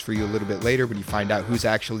surprise for you a little bit later when you find out who's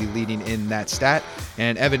actually leading in that stat.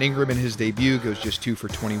 And Evan Ingram in his debut goes just 2 for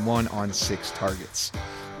 21 on 6 targets.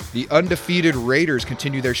 The undefeated Raiders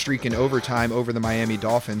continue their streak in overtime over the Miami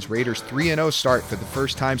Dolphins. Raiders 3-0 start for the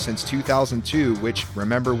first time since 2002, which,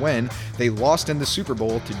 remember when, they lost in the Super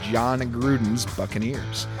Bowl to John Gruden's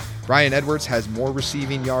Buccaneers. Bryan Edwards has more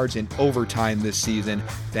receiving yards in overtime this season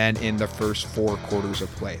than in the first 4 quarters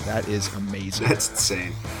of play. That is amazing. That's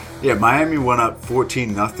insane. Yeah, Miami went up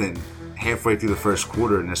 14-0 halfway through the first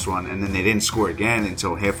quarter in this one, and then they didn't score again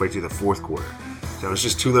until halfway through the fourth quarter. So it was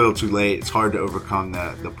just too little too late. It's hard to overcome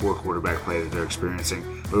the poor quarterback play that they're experiencing.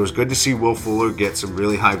 But it was good to see Will Fuller get some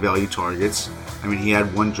really high-value targets. I mean, he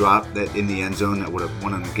had one drop that in the end zone that would have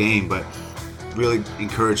won him the game, but really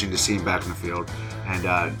encouraging to see him back in the field.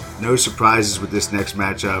 And no surprises with this next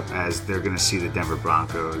matchup, as they're going to see the Denver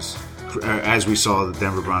Broncos, as we saw the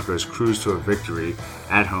Denver Broncos cruise to a victory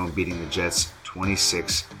at home, beating the Jets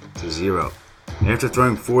 26-0. After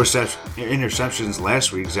throwing 4 interceptions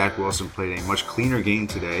last week, Zach Wilson played a much cleaner game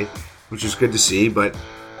today, which was good to see, but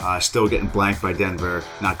still getting blanked by Denver,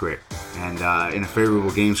 not great. And in a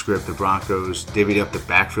favorable game script, the Broncos divvied up the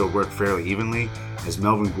backfield work fairly evenly, as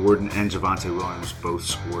Melvin Gordon and Javonte Williams both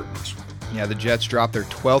scored in this one. Yeah, the Jets dropped their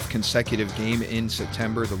 12th consecutive game in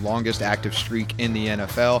September, the longest active streak in the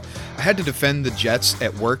NFL. I had to defend the Jets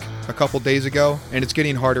at work a couple days ago, and it's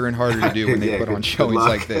getting harder and harder to do when they put on showings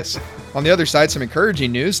like this. On the other side, some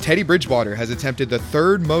encouraging news. Teddy Bridgewater has attempted the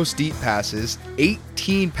 3rd most deep passes,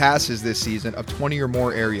 18 passes this season of 20 or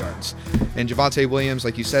more air yards. And Javonte Williams,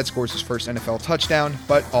 like you said, scores his first NFL touchdown,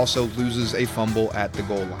 but also loses a fumble at the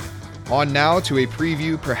goal line. On now to a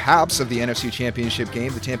preview, perhaps, of the NFC Championship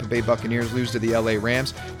game. The Tampa Bay Buccaneers lose to the LA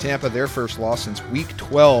Rams. Tampa, their first loss since Week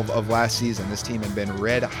 12 of last season. This team had been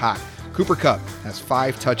red hot. Cooper Kupp has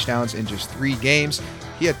 5 touchdowns in just 3 games.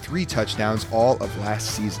 He had 3 touchdowns all of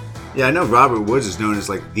last season. Yeah, I know Robert Woods is known as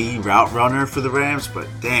like the route runner for the Rams, but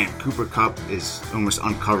damn, Cooper Kupp is almost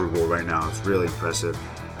uncoverable right now. It's really impressive.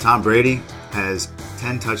 Tom Brady has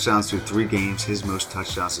 10 touchdowns through 3 games, his most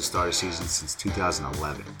touchdowns to start a season since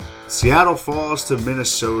 2011. Seattle falls to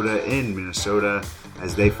Minnesota in Minnesota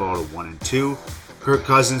as they fall to 1-2. Kirk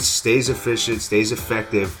Cousins stays efficient, stays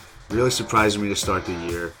effective. Really surprising me to start the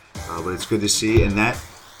year, but it's good to see. And that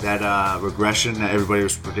regression that everybody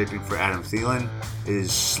was predicting for Adam Thielen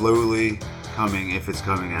is slowly coming, if it's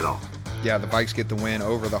coming at all. Yeah, the Vikes get the win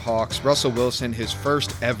over the Hawks. Russell Wilson, his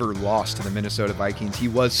first ever loss to the Minnesota Vikings. He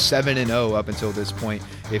was 7-0 up until this point,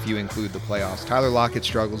 if you include the playoffs. Tyler Lockett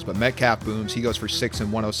struggles, but Metcalf booms. He goes for 6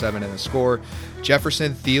 and 107 in a score.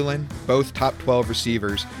 Jefferson, Thielen, both top 12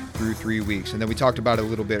 receivers through 3 weeks. And then we talked about it a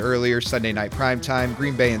little bit earlier, Sunday night primetime.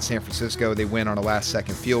 Green Bay and San Francisco, they win on a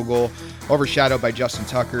last-second field goal. Overshadowed by Justin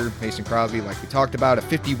Tucker, Mason Crosby, like we talked about, a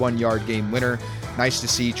 51-yard game winner. Nice to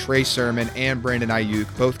see Trey Sermon and Brandon Ayuk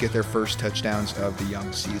both get their first touchdowns of the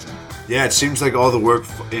young season. Yeah, it seems like all the work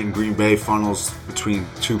in Green Bay funnels between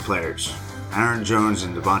 2 players, Aaron Jones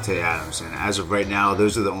and Devontae Adams. And as of right now,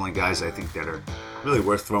 those are the only guys I think that are really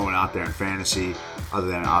worth throwing out there in fantasy, other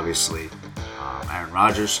than obviously Aaron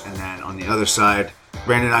Rodgers. And then on the other side,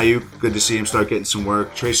 Brandon Ayuk, good to see him start getting some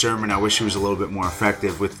work. Trey Sermon, I wish he was a little bit more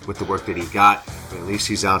effective with the work that he got, but at least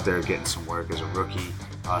he's out there getting some work as a rookie.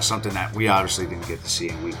 Something that we obviously didn't get to see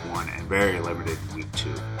in week 1 and very limited in week 2.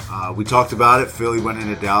 We talked about it. Philly went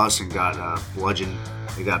into Dallas and got bludgeoned.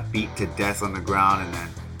 They got beat to death on the ground and then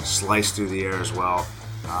sliced through the air as well.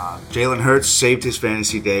 Jalen Hurts saved his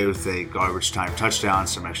fantasy day with a garbage time touchdown,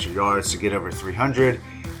 some extra yards to get over 300.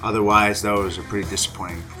 Otherwise, though, it was a pretty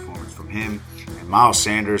disappointing performance from him. And Miles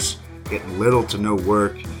Sanders getting little to no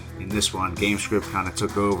work in this one. Game script kind of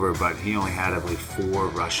took over, but he only had, I believe, 4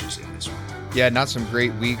 rushes in this one. Yeah, not some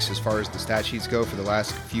great weeks as far as the stat sheets go for the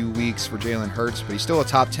last few weeks for Jalen Hurts, but he's still a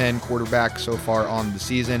top 10 quarterback so far on the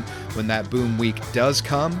season. When that boom week does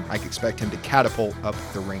come, I expect him to catapult up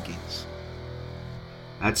the rankings.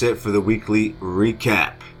 That's it for the weekly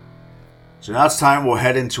recap. So now it's time we'll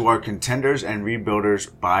head into our contenders and rebuilders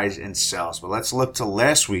buys and sells. But let's look to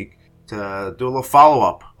last week to do a little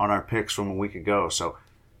follow-up on our picks from a week ago. So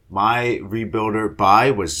my rebuilder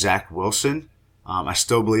buy was Zach Wilson. I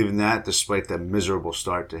still believe in that despite the miserable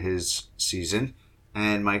start to his season.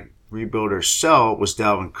 And my rebuilder sell was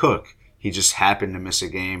Dalvin Cook. He just happened to miss a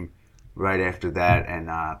game right after that and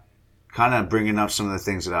kind of bringing up some of the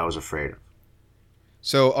things that I was afraid of.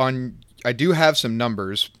 So I do have some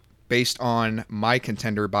numbers based on my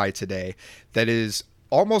contender buy today that is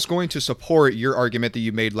almost going to support your argument that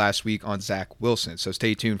you made last week on Zach Wilson. So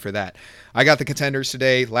stay tuned for that. I got the contenders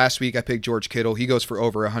today. Last week I picked George Kittle. He goes for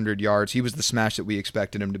over 100 yards. He was the smash that we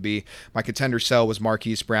expected him to be. My contender sell was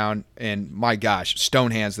Marquise Brown. And my gosh,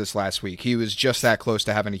 stone hands this last week. He was just that close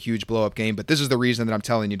to having a huge blow-up game. But this is the reason that I'm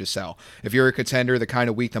telling you to sell. If you're a contender, the kind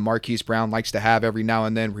of week that Marquise Brown likes to have every now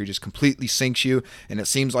and then where he just completely sinks you and it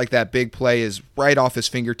seems like that big play is right off his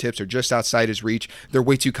fingertips or just outside his reach, they're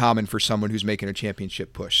way too common for someone who's making a championship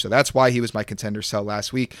push. So that's why he was my contender sell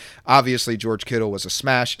last week. Obviously, George Kittle was a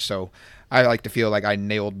smash, so I like to feel like I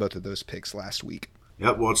nailed both of those picks last week.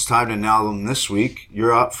 Yep, well, it's time to nail them this week.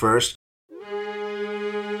 You're up first.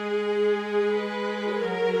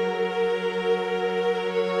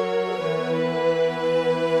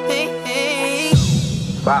 Hey.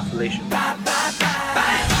 Bye, Felicia. Bye.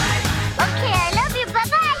 Okay, I love you.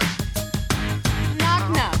 Bye-bye.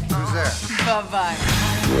 Knock. Who's there? Bye-bye.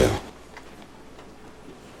 Well,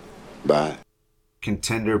 bye.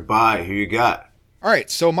 Contender buy. Who you got? All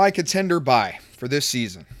right, so my contender buy for this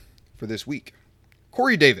season, for this week,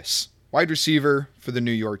 Corey Davis, wide receiver for the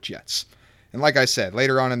New York Jets. And like I said,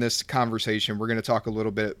 later on in this conversation, we're going to talk a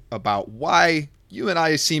little bit about why you and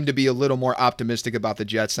I seem to be a little more optimistic about the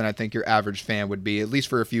Jets than I think your average fan would be, at least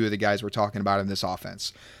for a few of the guys we're talking about in this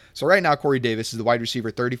offense. So right now, Corey Davis is the wide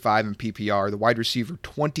receiver 35 in PPR, the wide receiver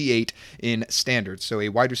 28 in standard. So a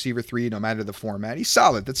wide receiver 3, no matter the format. He's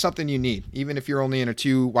solid. That's something you need. Even if you're only in a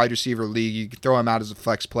 2 wide receiver league, you can throw him out as a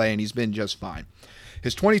flex play, and he's been just fine.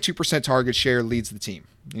 His 22% target share leads the team.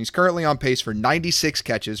 He's currently on pace for 96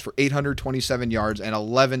 catches for 827 yards and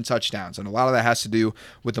 11 touchdowns. And a lot of that has to do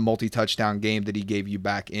with the multi-touchdown game that he gave you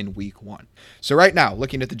back in week 1. So right now,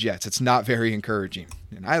 looking at the Jets, it's not very encouraging.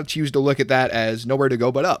 And I choose to look at that as nowhere to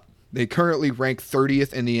go but up. They currently rank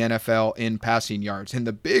 30th in the NFL in passing yards. And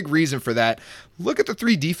the big reason for that, look at the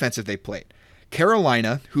 3 defenses they played.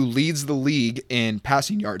 Carolina, who leads the league in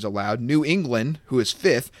passing yards allowed, New England, who is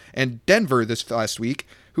 5th, and Denver this last week,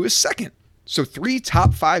 who is 2nd. So 3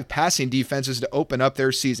 top 5 passing defenses to open up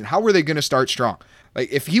their season. How were they going to start strong? Like,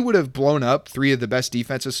 if he would have blown up 3 of the best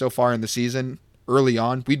defenses so far in the season early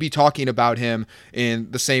on, we'd be talking about him in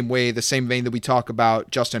the same way, the same vein that we talk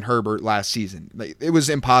about Justin Herbert last season. Like, it was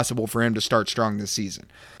impossible for him to start strong this season.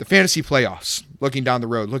 The fantasy playoffs, looking down the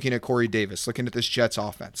road, looking at Corey Davis, looking at this Jets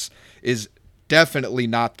offense, is definitely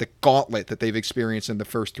not the gauntlet that they've experienced in the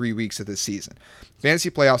first 3 weeks of this season. Fantasy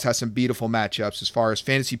playoffs has some beautiful matchups as far as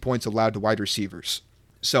fantasy points allowed to wide receivers.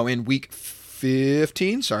 So in week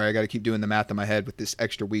 15, sorry, I got to keep doing the math in my head with this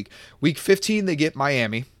extra week. Week 15, they get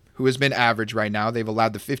Miami, who has been average right now. They've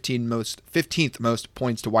allowed the 15th most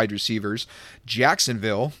points to wide receivers.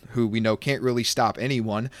 Jacksonville, who we know can't really stop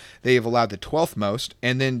anyone, they have allowed the 12th most.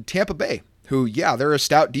 And then Tampa Bay, who, yeah, they're a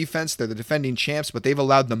stout defense. They're the defending champs, but they've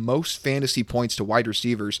allowed the most fantasy points to wide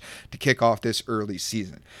receivers to kick off this early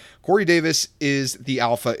season. Corey Davis is the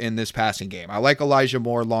alpha in this passing game. I like Elijah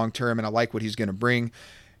Moore long-term, and I like what he's going to bring.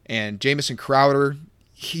 And Jamison Crowder,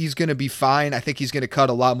 he's going to be fine. I think he's going to cut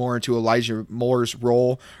a lot more into Elijah Moore's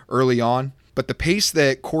role early on. But the pace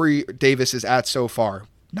that Corey Davis is at so far,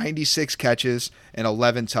 96 catches and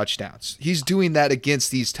 11 touchdowns. He's doing that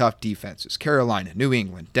against these tough defenses. Carolina, New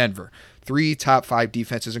England, Denver, 3 top 5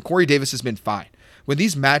 defenses, and Corey Davis has been fine. When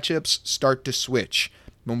these matchups start to switch,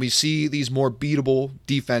 when we see these more beatable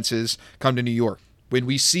defenses come to New York, when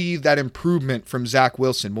we see that improvement from Zach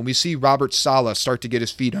Wilson, when we see Robert Saleh start to get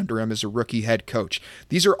his feet under him as a rookie head coach,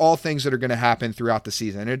 these are all things that are going to happen throughout the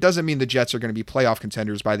season. And it doesn't mean the Jets are going to be playoff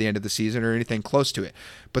contenders by the end of the season or anything close to it,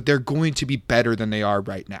 but they're going to be better than they are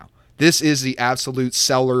right now. This is the absolute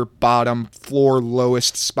cellar bottom floor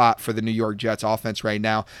lowest spot for the New York Jets offense right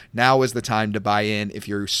now. Now is the time to buy in if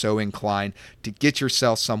you're so inclined to get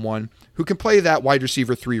yourself someone who can play that wide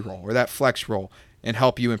receiver 3 role or that flex role and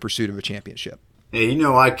help you in pursuit of a championship. Hey,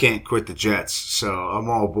 I can't quit the Jets, so I'm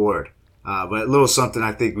all aboard. But a little something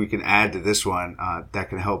I think we can add to this one that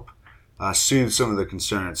can help soothe some of the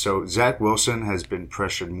concerns. So Zach Wilson has been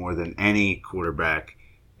pressured more than any quarterback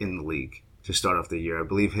in the league to start off the year. I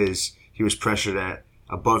believe he was pressured at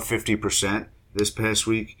above 50% this past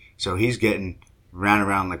week, so he's getting ran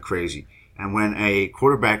around like crazy. And when a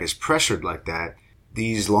quarterback is pressured like that,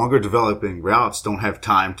 these longer developing routes don't have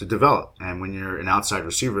time to develop. And when you're an outside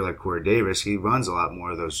receiver like Corey Davis, he runs a lot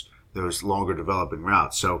more of those longer developing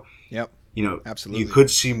routes. So, absolutely, you could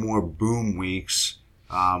see more boom weeks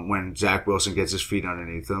when Zach Wilson gets his feet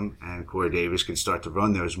underneath him, and Corey Davis can start to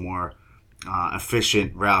run those more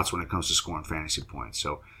efficient routes when it comes to scoring fantasy points.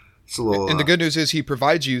 So it's a little. And the good news is he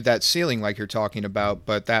provides you that ceiling like you're talking about,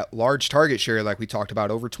 but that large target share like we talked about,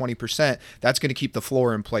 over 20%, that's going to keep the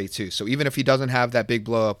floor in play too. So even if he doesn't have that big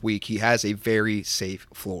blow up week, he has a very safe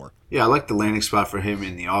floor. Yeah, I like the landing spot for him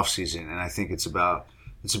in the offseason, and I think it's about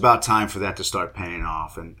time for that to start paying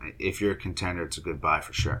off. And if you're a contender, it's a good buy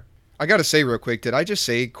for sure. I got to say real quick, did I just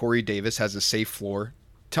say Corey Davis has a safe floor?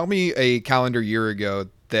 Tell me a calendar year ago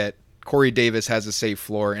that Corey Davis has a safe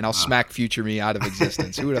floor, and I'll smack future me out of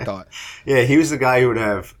existence. Who would have thought? Yeah, he was the guy who would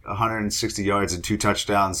have 160 yards and 2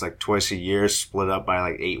 touchdowns like twice a year, split up by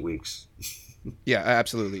like 8 weeks. Yeah,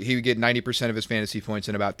 absolutely. He would get 90% of his fantasy points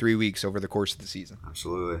in about 3 weeks over the course of the season.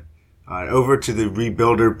 Absolutely. All right, over to the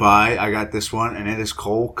rebuilder buy. I got this one, and it is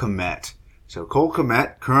Cole Kmet. So Cole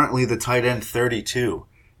Kmet, currently the tight end 32.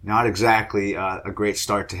 Not exactly a great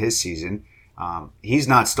start to his season. He's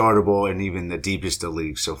not startable in even the deepest of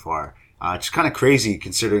leagues so far. It's kind of crazy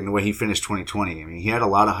considering the way he finished 2020. I mean, he had a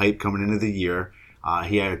lot of hype coming into the year.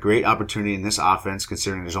 He had a great opportunity in this offense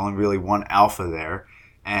considering there's only really one alpha there.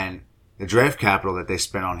 And the draft capital that they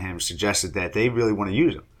spent on him suggested that they really want to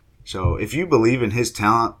use him. So if you believe in his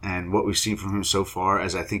talent and what we've seen from him so far,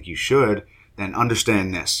 as I think you should, then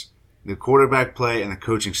understand this. The quarterback play and the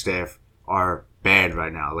coaching staff are bad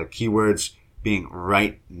right now. Like keywords being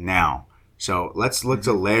right now. So let's look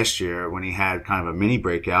to last year when he had kind of a mini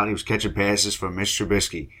breakout. He was catching passes from Mitch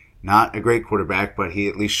Trubisky. Not a great quarterback, but he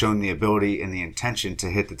at least shown the ability and the intention to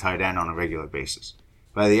hit the tight end on a regular basis.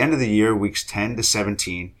 By the end of the year, weeks 10 to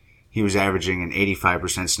 17, he was averaging an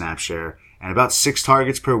 85% snap share and about 6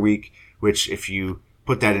 targets per week, which if you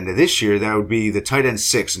put that into this year, that would be the tight end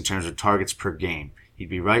 6 in terms of targets per game. He'd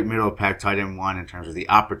be right middle of pack tight end 1 in terms of the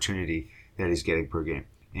opportunity that he's getting per game.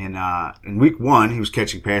 In week 1, he was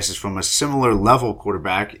catching passes from a similar level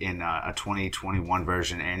quarterback in a 2021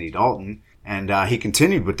 version, Andy Dalton, and he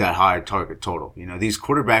continued with that high target total. These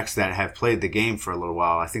quarterbacks that have played the game for a little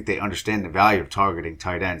while, I think they understand the value of targeting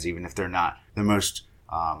tight ends, even if they're not the most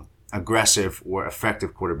aggressive or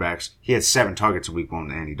effective quarterbacks. He had 7 targets in week 1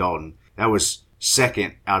 with Andy Dalton. That was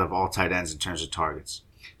second out of all tight ends in terms of targets.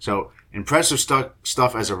 So impressive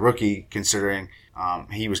stuff as a rookie, considering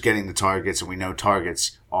he was getting the targets, and we know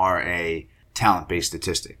targets are a talent-based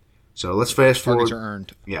statistic. So let's fast forward. Targets are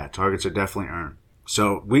earned. Yeah, targets are definitely earned.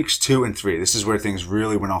 So weeks 2 and 3, this is where things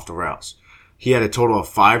really went off the rails. He had a total of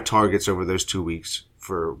 5 targets over those 2 weeks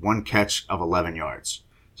for 1 catch of 11 yards.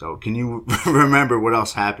 So can you remember what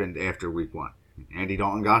else happened after week 1? Andy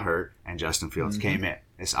Dalton got hurt, and Justin Fields came in.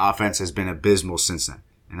 This offense has been abysmal since then.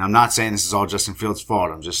 And I'm not saying this is all Justin Fields'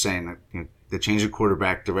 fault. I'm just saying that the change of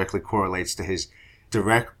quarterback directly correlates to his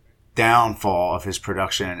direct downfall of his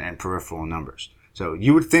production and peripheral numbers. So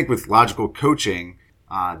you would think with logical coaching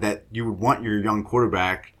that you would want your young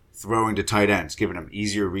quarterback throwing to tight ends, giving them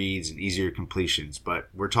easier reads and easier completions. But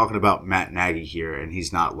we're talking about Matt Nagy here, and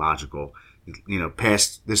he's not logical.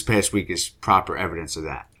 This past week is proper evidence of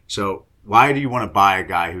that. So why do you want to buy a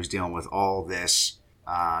guy who's dealing with all this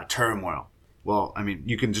turmoil? Well, I mean,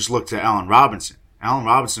 you can just look to Allen Robinson. Allen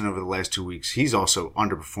Robinson over the last 2 weeks, he's also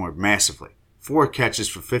underperformed massively. 4 catches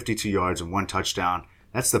for 52 yards and 1 touchdown.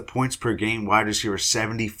 That's the points per game wide receiver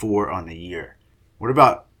 74 on the year. What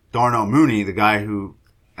about Darnell Mooney, the guy who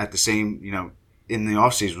at the same, in the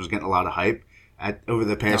offseason was getting a lot of hype over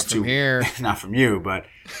the past not from here. Not from you, but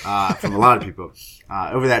from a lot of people.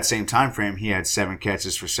 Over that same time frame, he had 7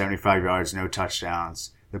 catches for 75 yards, no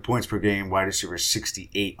touchdowns. The points per game wide receiver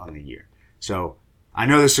 68 on the year. So I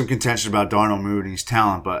know there's some contention about Darnell Mooney's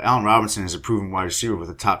talent, but Allen Robinson is a proven wide receiver with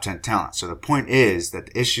a top 10 talent. So the point is that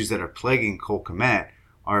the issues that are plaguing Cole Kmet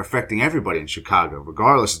are affecting everybody in Chicago,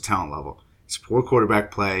 regardless of talent level. It's poor quarterback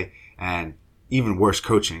play and even worse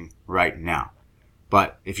coaching right now.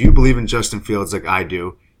 But if you believe in Justin Fields like I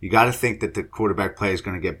do, you got to think that the quarterback play is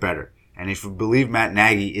going to get better. And if you believe Matt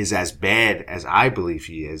Nagy is as bad as I believe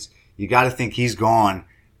he is, you got to think he's gone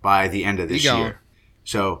by the end of this year.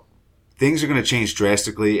 So things are going to change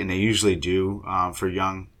drastically, and they usually do for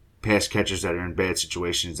young pass catchers that are in bad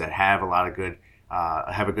situations that have a lot of good,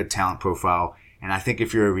 have a good talent profile. And I think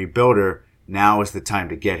if you're a rebuilder, now is the time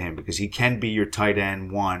to get him because he can be your tight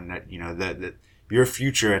end one. That your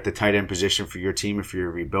future at the tight end position for your team if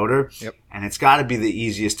you're a rebuilder. Yep. And it's got to be the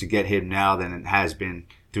easiest to get him now than it has been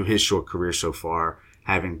through his short career so far,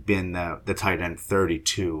 having been the tight end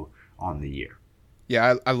 32 on the year.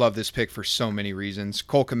 Yeah, I love this pick for so many reasons.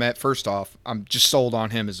 Cole Kmet, first off, I'm just sold on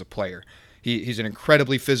him as a player. He's an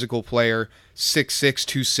incredibly physical player, 6'6",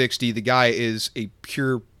 260. The guy is a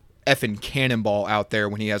pure effing cannonball out there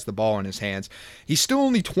when he has the ball in his hands. He's still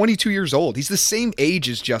only 22 years old. He's the same age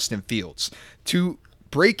as Justin Fields. To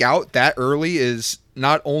break out that early is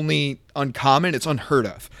not only uncommon, it's unheard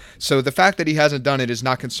of. So the fact that he hasn't done it is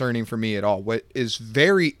not concerning for me at all. What is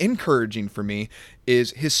very encouraging for me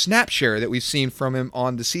is his snap share that we've seen from him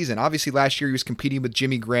on the season. Obviously, last year he was competing with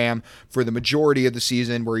Jimmy Graham for the majority of the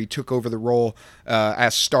season where he took over the role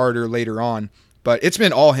as starter later on. But it's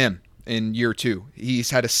been all him in year two. He's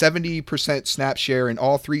had a 70% snap share in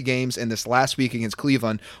all 3 games, and this last week against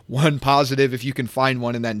Cleveland, one positive, if you can find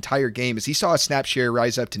one in that entire game, is he saw a snap share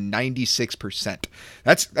rise up to 96%.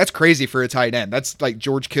 That's crazy for a tight end. That's like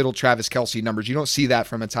George Kittle, Travis Kelce numbers. You don't see that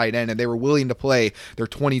from a tight end, and they were willing to play their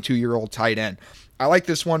 22-year-old tight end. I like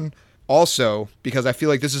this one also because I feel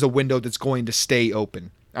like this is a window that's going to stay open.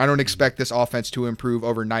 I don't expect this offense to improve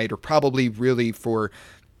overnight or probably really for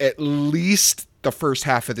at least the first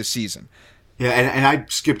half of the season. Yeah, and I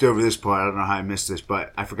skipped over this part. I don't know how I missed this,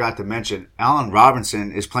 but I forgot to mention Allen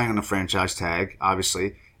Robinson is playing on the franchise tag,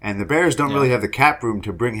 obviously, and the Bears don't really have the cap room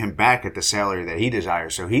to bring him back at the salary that he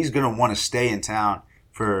desires. So he's going to want to stay in town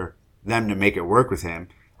for them to make it work with him.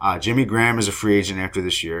 Jimmy Graham is a free agent after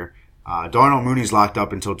this year. Darnell Mooney's locked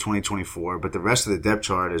up until 2024, but the rest of the depth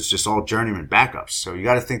chart is just all journeyman backups. So you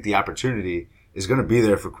got to think the opportunity is going to be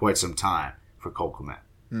there for quite some time for Cole Kmet.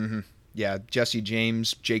 Mm-hmm. Yeah, Jesse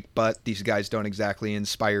James, Jake Butt, these guys don't exactly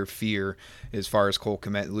inspire fear as far as Cole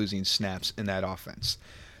Kmet losing snaps in that offense.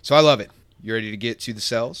 So I love it. You ready to get to the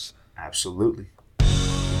cells? Absolutely.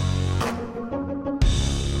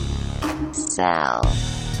 Cell.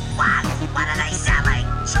 What? What are they selling?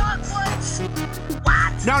 Chocolates?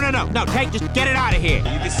 What? No. Just get it out of here. You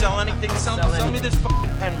can sell anything. Sell me this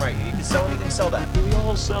pen right here. You can sell anything. Sell that. We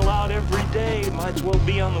all sell out every day. Might as well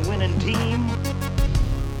be on the winning team.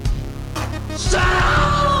 Sell!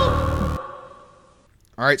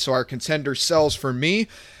 All right, so our contender sells for me.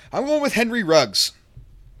 I'm going with Henry Ruggs.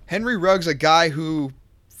 Henry Ruggs, a guy who,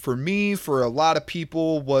 for me, for a lot of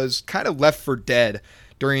people, was kind of left for dead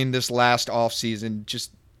during this last offseason.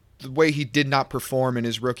 Just the way he did not perform in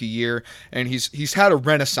his rookie year, and he's had a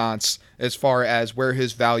renaissance as far as where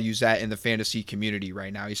his value's at in the fantasy community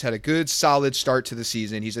right now. He's had a good, solid start to the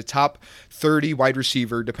season. He's a top 30 wide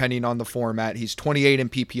receiver, depending on the format. He's 28 in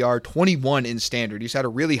PPR, 21 in standard. He's had a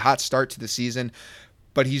really hot start to the season,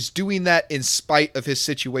 but he's doing that in spite of his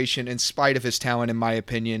situation, in spite of his talent, in my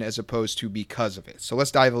opinion, as opposed to because of it. So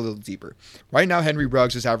let's dive a little deeper. Right now, Henry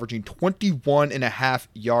Ruggs is averaging 21.5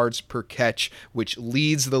 yards per catch, which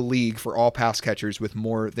leads the league for all pass catchers with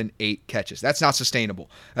more than 8 catches. That's not sustainable.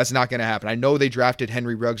 That's not going to happen. I know they drafted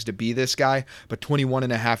Henry Ruggs to be this guy, but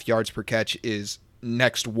 21.5 yards per catch is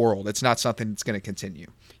next world. It's not something that's going to continue.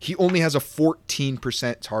 He only has a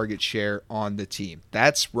 14% target share on the team.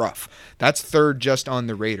 That's rough. That's third just on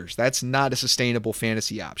the Raiders. That's not a sustainable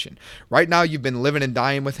fantasy option. Right now, you've been living and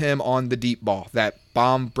dying with him on the deep ball, that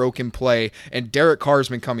bomb broken play, and Derek Carr's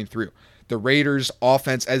been coming through. The Raiders'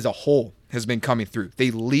 offense as a whole has been coming through. They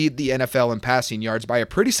lead the NFL in passing yards by a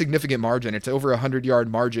pretty significant margin. It's over a 100-yard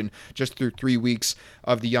margin just through 3 weeks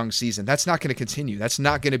of the young season. That's not going to continue. That's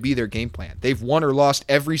not going to be their game plan. They've won or lost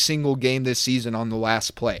every single game this season on the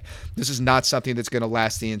last play. This is not something that's going to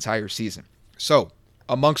last the entire season. So,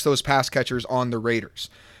 amongst those pass catchers on the Raiders,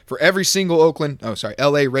 for every single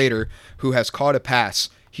LA Raider who has caught a pass,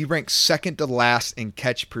 he ranks second to last in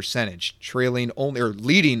catch percentage,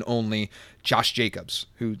 leading only Josh Jacobs,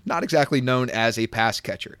 who's not exactly known as a pass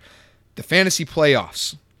catcher. The fantasy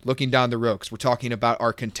playoffs, looking down the road, because we're talking about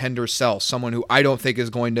our contender self, someone who I don't think is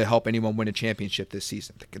going to help anyone win a championship this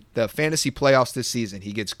season. The fantasy playoffs this season,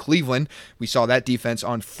 he gets Cleveland. We saw that defense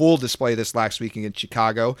on full display this last week against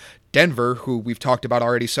Chicago. Denver, who we've talked about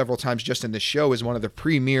already several times just in this show, is one of the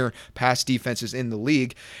premier pass defenses in the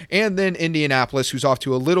league. And then Indianapolis, who's off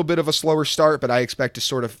to a little bit of a slower start, but I expect to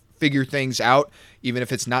sort of figure things out, even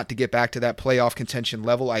if it's not to get back to that playoff contention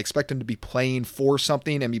level. I expect them to be playing for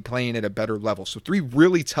something and be playing at a better level. So 3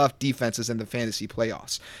 really tough defenses in the fantasy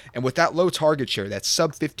playoffs. And with that low target share, that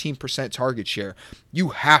sub 15% target share, you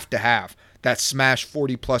have to have that smash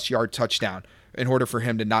 40-plus yard touchdown in order for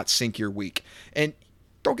him to not sink your week. And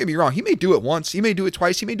don't get me wrong, he may do it once, he may do it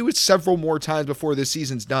twice, he may do it several more times before this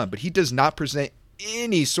season's done, but he does not present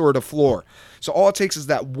any sort of floor. So all it takes is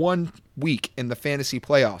that 1 week in the fantasy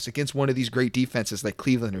playoffs against one of these great defenses like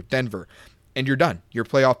Cleveland or Denver, and you're done. Your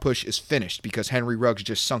playoff push is finished because Henry Ruggs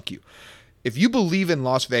just sunk you. If you believe in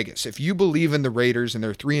Las Vegas, if you believe in the Raiders and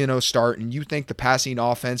their 3-0 start, and you think the passing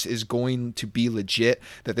offense is going to be legit,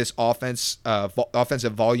 that this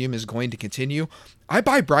offensive volume is going to continue, I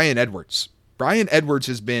buy Bryan Edwards. Bryan Edwards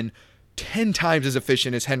has been 10 times as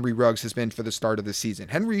efficient as Henry Ruggs has been for the start of the season.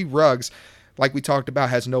 Henry Ruggs, like we talked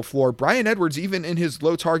about, has no floor. Bryan Edwards, even in his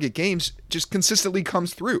low target games, just consistently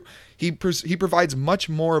comes through. He provides much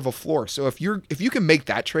more of a floor. So if you can make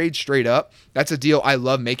that trade straight up, that's a deal I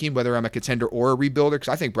love making, whether I'm a contender or a rebuilder, because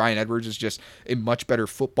I think Bryan Edwards is just a much better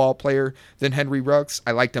football player than Henry Ruggs.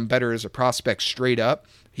 I liked him better as a prospect straight up.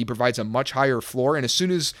 He provides a much higher floor, and as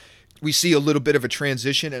soon as we see a little bit of a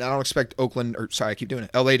transition, and I don't expect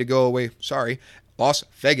LA to go away. Las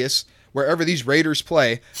Vegas. Wherever these Raiders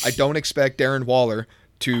play, I don't expect Darren Waller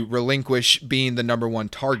to relinquish being the number 1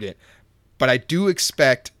 target. But I do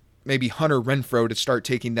expect maybe Hunter Renfrow to start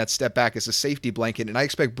taking that step back as a safety blanket, and I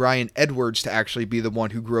expect Bryan Edwards to actually be the one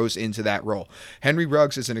who grows into that role. Henry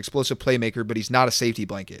Ruggs is an explosive playmaker, but he's not a safety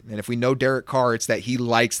blanket. And if we know Derek Carr, it's that he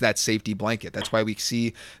likes that safety blanket. That's why we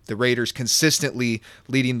see the Raiders consistently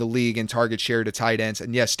leading the league in target share to tight ends.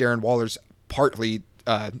 And yes, Darren Waller's partly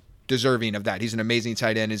deserving of that. He's an amazing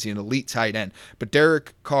tight end. He's an elite tight end. But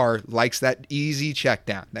Derek Carr likes that easy check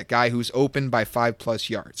down, that guy who's open by 5+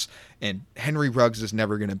 yards. And Henry Ruggs is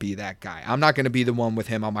never going to be that guy. I'm not going to be the one with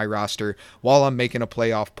him on my roster while I'm making a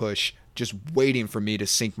playoff push, just waiting for me to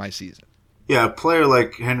sink my season. Yeah, a player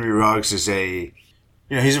like Henry Ruggs is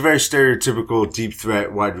he's a very stereotypical deep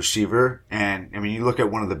threat wide receiver. And I mean, you look at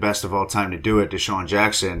one of the best of all time to do it, Deshaun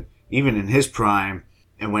Jackson, even in his prime,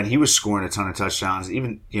 and when he was scoring a ton of touchdowns,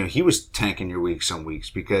 even, he was tanking your week some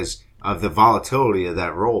weeks because of the volatility of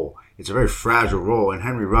that role. It's a very fragile role. And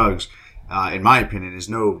Henry Ruggs, in my opinion, is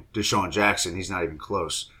no Deshaun Jackson. He's not even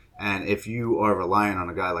close. And if you are relying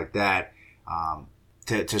on a guy like that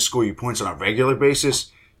to score you points on a regular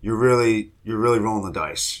basis, you're really rolling the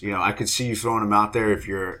dice. I could see you throwing him out there if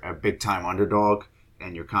you're a big time underdog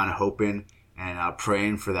and you're kind of hoping and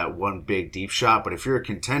praying for that one big deep shot. But if you're a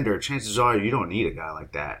contender, chances are you don't need a guy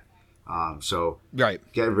like that. So right.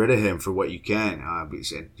 Get rid of him for what you can.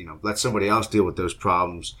 Let somebody else deal with those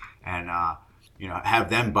problems and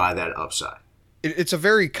have them buy that upside. It's a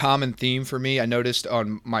very common theme for me. I noticed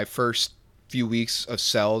on my first few weeks of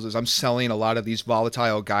sells is I'm selling a lot of these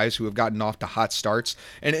volatile guys who have gotten off to hot starts.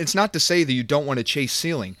 And it's not to say that you don't want to chase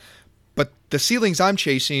ceiling, but the ceilings I'm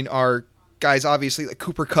chasing are guys obviously like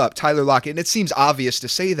Cooper Kupp, Tyler Lockett, and it seems obvious to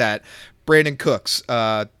say that, Brandon Cooks,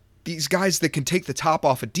 these guys that can take the top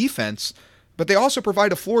off a defense, but they also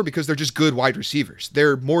provide a floor because they're just good wide receivers.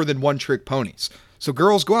 They're more than one-trick ponies. So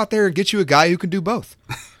girls, go out there and get you a guy who can do both.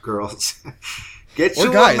 Girls. Get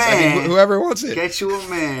you guys. A man. I mean, whoever wants it. Get you a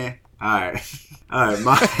man. All right.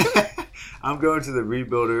 I'm going to the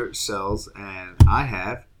rebuilder cells, and I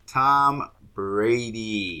have Tom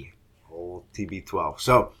Brady. Old TB12.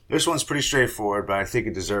 So this one's pretty straightforward, but I think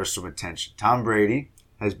it deserves some attention. Tom Brady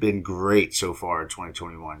has been great so far in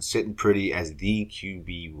 2021, sitting pretty as the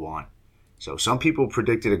QB1. So some people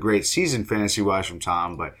predicted a great season fantasy-wise from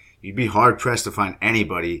Tom, but you'd be hard-pressed to find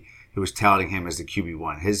anybody who was touting him as the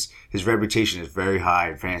QB1. His reputation is very high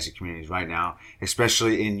in fantasy communities right now,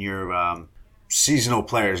 especially in your seasonal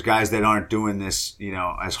players, guys that aren't doing this,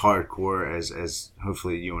 as hardcore as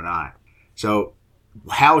hopefully you and I. So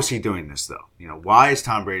how is he doing this, though? Why is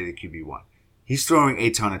Tom Brady the QB1? He's throwing a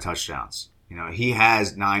ton of touchdowns. He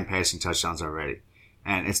has 9 passing touchdowns already.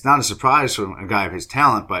 And it's not a surprise for a guy of his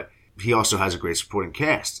talent, but he also has a great supporting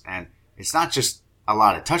cast. And it's not just a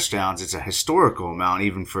lot of touchdowns. It's a historical amount,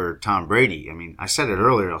 even for Tom Brady. I mean, I said it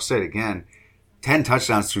earlier. I'll say it again. 10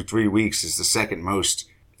 touchdowns through 3 weeks is the second most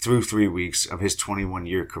through 3 weeks of his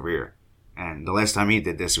 21-year career. And the last time he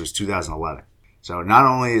did this was 2011. So not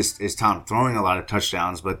only is Tom throwing a lot of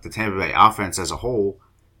touchdowns, but the Tampa Bay offense as a whole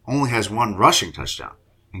only has one rushing touchdown.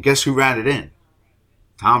 And guess who ran it in?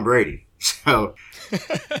 Tom Brady. So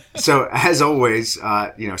as always,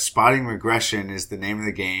 spotting regression is the name of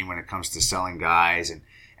the game when it comes to selling guys and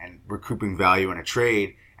recouping value in a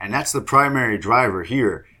trade. And that's the primary driver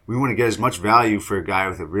here. We want to get as much value for a guy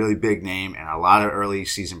with a really big name and a lot of early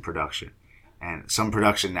season production. And some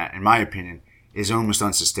production that, in my opinion, is almost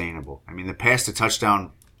unsustainable. I mean, the pass to rush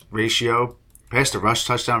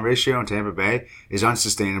touchdown ratio in Tampa Bay is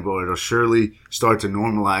unsustainable. It'll surely start to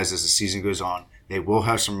normalize as the season goes on. They will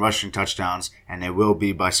have some rushing touchdowns, and they will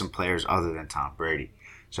be by some players other than Tom Brady.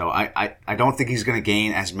 So I don't think he's going to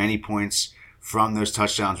gain as many points from those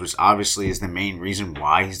touchdowns, which obviously is the main reason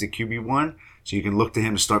why he's the QB1. So you can look to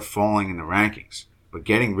him to start falling in the rankings. But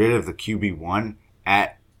getting rid of the QB1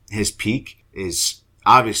 at his peak is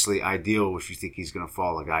obviously ideal if you think he's going to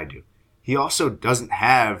fall like I do. He also doesn't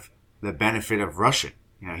have the benefit of rushing.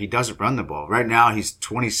 He doesn't run the ball. Right now, he's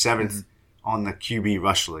 27th on the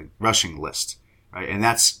QB rushing list. Right? And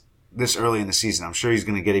that's this early in the season. I'm sure he's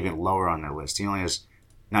going to get even lower on their list. He only has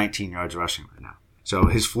 19 yards rushing right now. So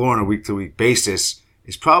his floor on a week-to-week basis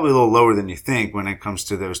is probably a little lower than you think when it comes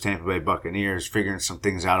to those Tampa Bay Buccaneers figuring some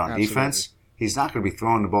things out on defense. He's not going to be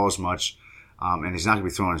throwing the ball as much, and he's not going to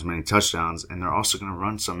be throwing as many touchdowns, and they're also going to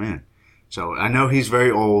run some in. So I know he's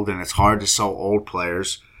very old, and it's hard to sell old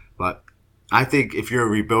players, but I think if you're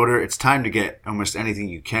a rebuilder, it's time to get almost anything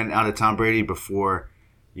you can out of Tom Brady before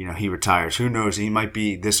he retires. Who knows? He might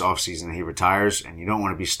be this offseason that he retires, and you don't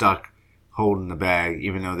want to be stuck holding the bag,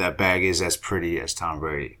 even though that bag is as pretty as Tom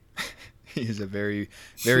Brady. He is a very,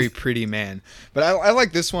 very pretty man. But I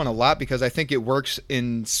like this one a lot because I think it works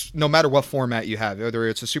in no matter what format you have, whether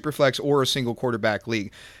it's a super flex or a single quarterback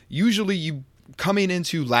league. Usually you coming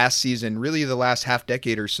into last season, really the last half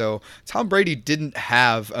decade or so, Tom Brady didn't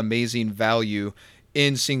have amazing value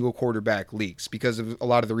in single quarterback leagues because of a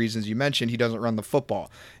lot of the reasons you mentioned. He doesn't run the football,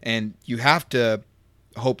 and you have to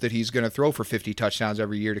hope that he's going to throw for 50 touchdowns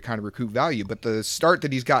every year to kind of recoup value. But the start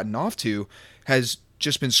that he's gotten off to has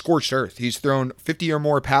just been scorched earth. He's thrown 50 or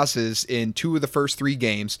more passes in 2 of the first 3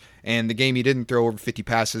 games, and the game he didn't throw over 50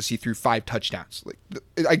 passes, he threw 5 touchdowns.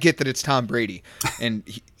 I get that it's Tom Brady, and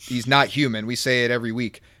he's not human. We say it every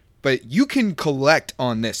week. But you can collect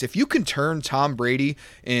on this. If you can turn Tom Brady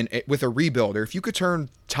with a rebuilder, if you could turn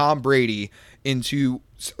Tom Brady into,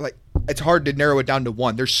 it's hard to narrow it down to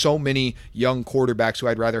one. There's so many young quarterbacks who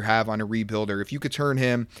I'd rather have on a rebuilder. If you could turn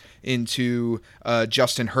him into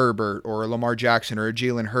Justin Herbert or Lamar Jackson or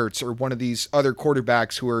Jalen Hurts or one of these other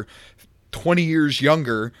quarterbacks who are 20 years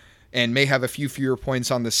younger and may have a few fewer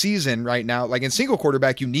points on the season right now, like in single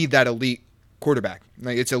quarterback, you need that elite quarterback.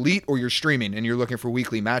 Like it's elite or you're streaming and you're looking for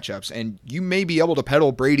weekly matchups, and you may be able to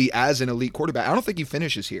peddle Brady as an elite quarterback. I don't think he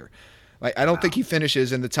finishes here. I don't think he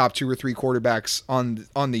finishes in the top 2 or 3 quarterbacks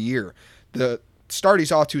on the year. The start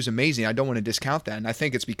he's off to is amazing. I don't want to discount that, and I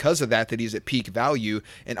think it's because of that he's at peak value.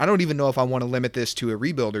 And I don't even know if I want to limit this to a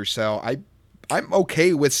rebuilder. So I'm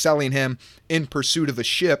okay with selling him in pursuit of a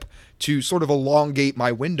ship to sort of elongate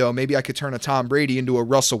my window. Maybe I could turn a Tom Brady into a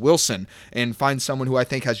Russell Wilson and find someone who I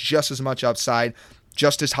think has just as much upside,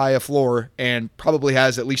 just as high a floor, and probably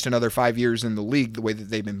has at least another 5 years in the league the way that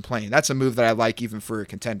they've been playing. That's a move that I like even for a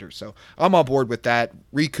contender. So I'm on board with that.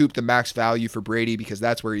 Recoup the max value for Brady because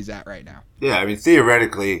that's where he's at right now. Yeah, I mean,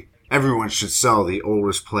 theoretically, everyone should sell the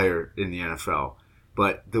oldest player in the NFL.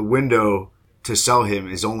 But the window to sell him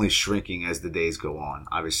is only shrinking as the days go on,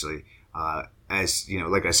 obviously. As you know,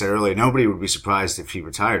 like I said earlier, nobody would be surprised if he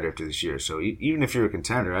retired after this year. So even if you're a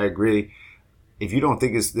contender, I agree. If you don't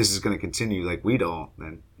think this is going to continue like we don't,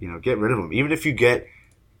 then get rid of him. Even if you get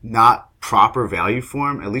not proper value for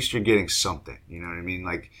him, at least you're getting something. You know what I mean?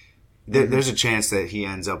 Like there's a chance that he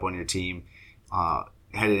ends up on your team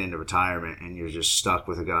headed into retirement, and you're just stuck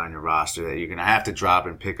with a guy on your roster that you're going to have to drop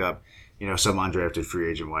and pick up, some undrafted free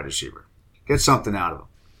agent wide receiver. Get something out of him.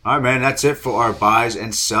 All right, man. That's it for our buys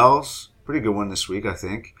and sells. Pretty good one this week, I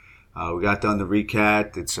think. We got done the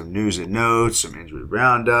recap, did some news and notes, some injury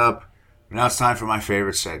roundup. Now it's time for my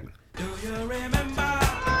favorite segment. Do you remember? Oh,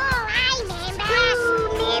 I remember.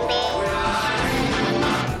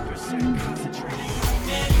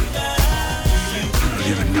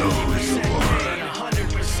 You don't even know who you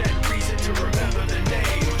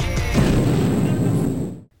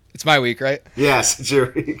are. It's my week, right? Yes, it's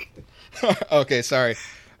your week. Okay, sorry.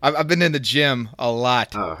 I've been in the gym a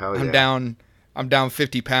lot. Oh, hell yeah. I'm down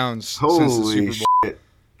 50 pounds since the Holy Super Bowl. shit.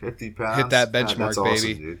 50 pounds? Hit that benchmark, that's awesome,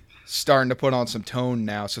 baby. Dude. Starting to put on some tone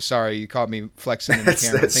now. So sorry, you caught me flexing in the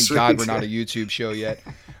camera. Thank God we're not a YouTube show yet.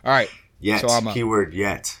 All right. Yet. So I'm up. Keyword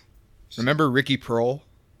yet. Remember Ricky Proehl?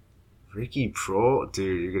 Ricky Proehl?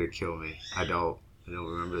 Dude, you're going to kill me. I don't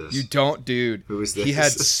remember this. You don't, dude. Who was this? He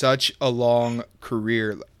had such a long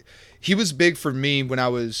career. He was big for me when I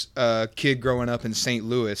was a kid growing up in St.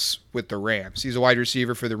 Louis with the Rams. He's a wide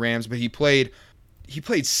receiver for the Rams, but he played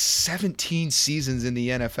 17 seasons in the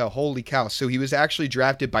NFL. Holy cow. So he was actually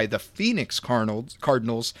drafted by the Phoenix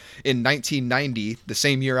Cardinals in 1990, the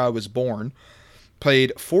same year I was born.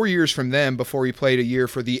 Played 4 years from them before he played a year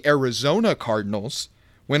for the Arizona Cardinals.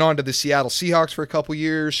 Went on to the Seattle Seahawks for a couple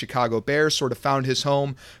years. Chicago Bears, sort of found his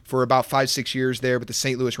home for about 5-6 years there. But the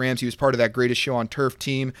St. Louis Rams, he was part of that Greatest Show on Turf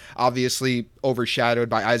team, obviously overshadowed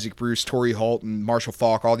by Isaac Bruce, Torrey Holt, and Marshall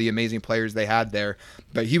Faulk, all the amazing players they had there.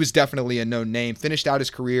 But he was definitely a known name. Finished out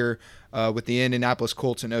his career with the Indianapolis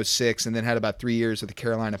Colts in 2006, and then had about 3 years with the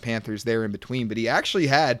Carolina Panthers there in between. But he actually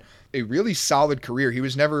had a really solid career. He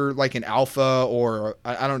was never like an alpha, or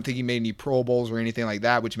I don't think he made any Pro Bowls or anything like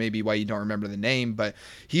that, which may be why you don't remember the name, but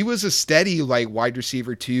he was a steady like wide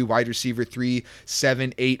receiver 2, wide receiver 3,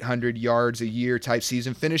 700-800 yards a year type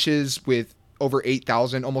season. Finishes with over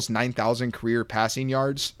 8,000, almost 9,000 career passing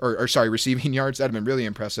yards, or receiving yards. That'd have been really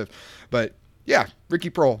impressive. But yeah,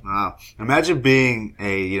 Ricky Proehl. Wow. Imagine being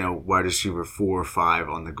a, wide receiver 4 or 5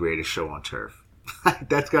 on the Greatest Show on Turf.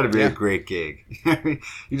 That's got to be a great gig.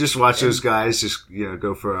 You just watch those guys just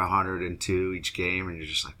go for 102 each game, and you're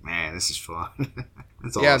just like, man, this is fun.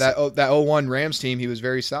 That's awesome. Yeah, that 01 Rams team, he was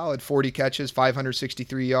very solid. 40 catches,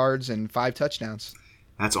 563 yards, and 5 touchdowns.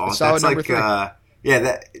 That's awesome. That's like,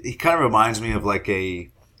 that he kind of reminds me of like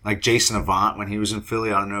Jason Avant when he was in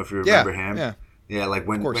Philly. I don't know if you remember him. Yeah, like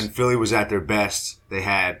when Philly was at their best, they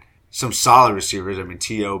had some solid receivers. I mean,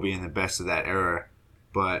 T.O. being the best of that era.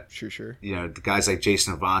 But, sure. The guys like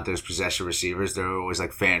Jason Avant, those possession receivers, they're always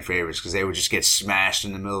like fan favorites because they would just get smashed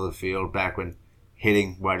in the middle of the field back when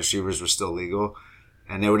hitting wide receivers was still legal.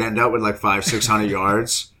 And they would end up with like 500-600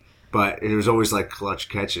 yards. But it was always like clutch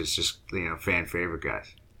catches, just, fan favorite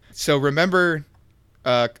guys. So remember,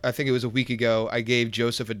 I think it was a week ago, I gave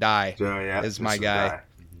Joseph Addai as my guy. Mm-hmm.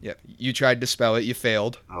 Yeah, you tried to spell it. You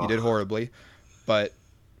failed. You did horribly. But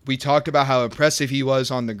we talked about how impressive he was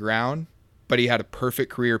on the ground, but he had a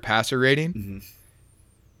perfect career passer rating. Mm-hmm.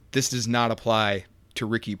 This does not apply to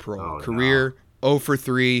Ricky Proehl. Career 0 for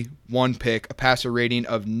 3, 1 pick, a passer rating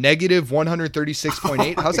of negative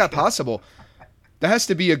 136.8. How's that possible? That has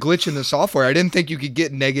to be a glitch in the software. I didn't think you could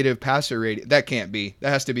get negative passer rating. That can't be. That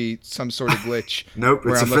has to be some sort of glitch. Nope,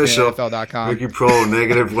 it's official. NFL.com. Ricky Proehl,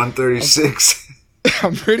 negative 136.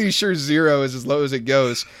 I'm pretty sure 0 is as low as it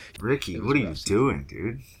goes. Ricky, what are you doing,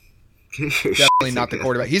 dude? Definitely not the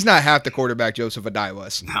quarterback. He's not half the quarterback Joseph Addai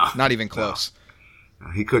was. No, not even close.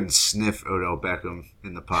 No, he couldn't sniff Odell Beckham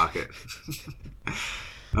in the pocket.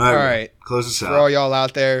 All right. Close us out. For all y'all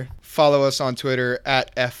out there, follow us on Twitter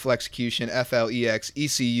at FLEXecution,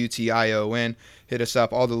 FLEXECUTION. Hit us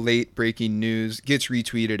up. All the late breaking news gets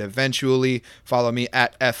retweeted eventually. Follow me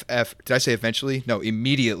at FF. Did I say eventually? No,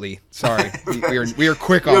 immediately. Sorry. we are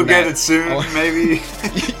quick on You'll that. You'll get it soon, maybe.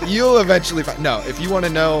 You'll eventually find. No, if you want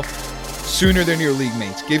to know sooner than your league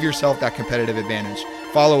mates, give yourself that competitive advantage.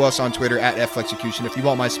 Follow us on Twitter at FLEXecution. If you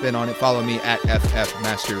want my spin on it, follow me at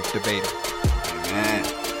FFMasterDebater. Amen.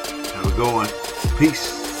 Have a good one.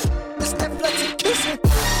 Peace.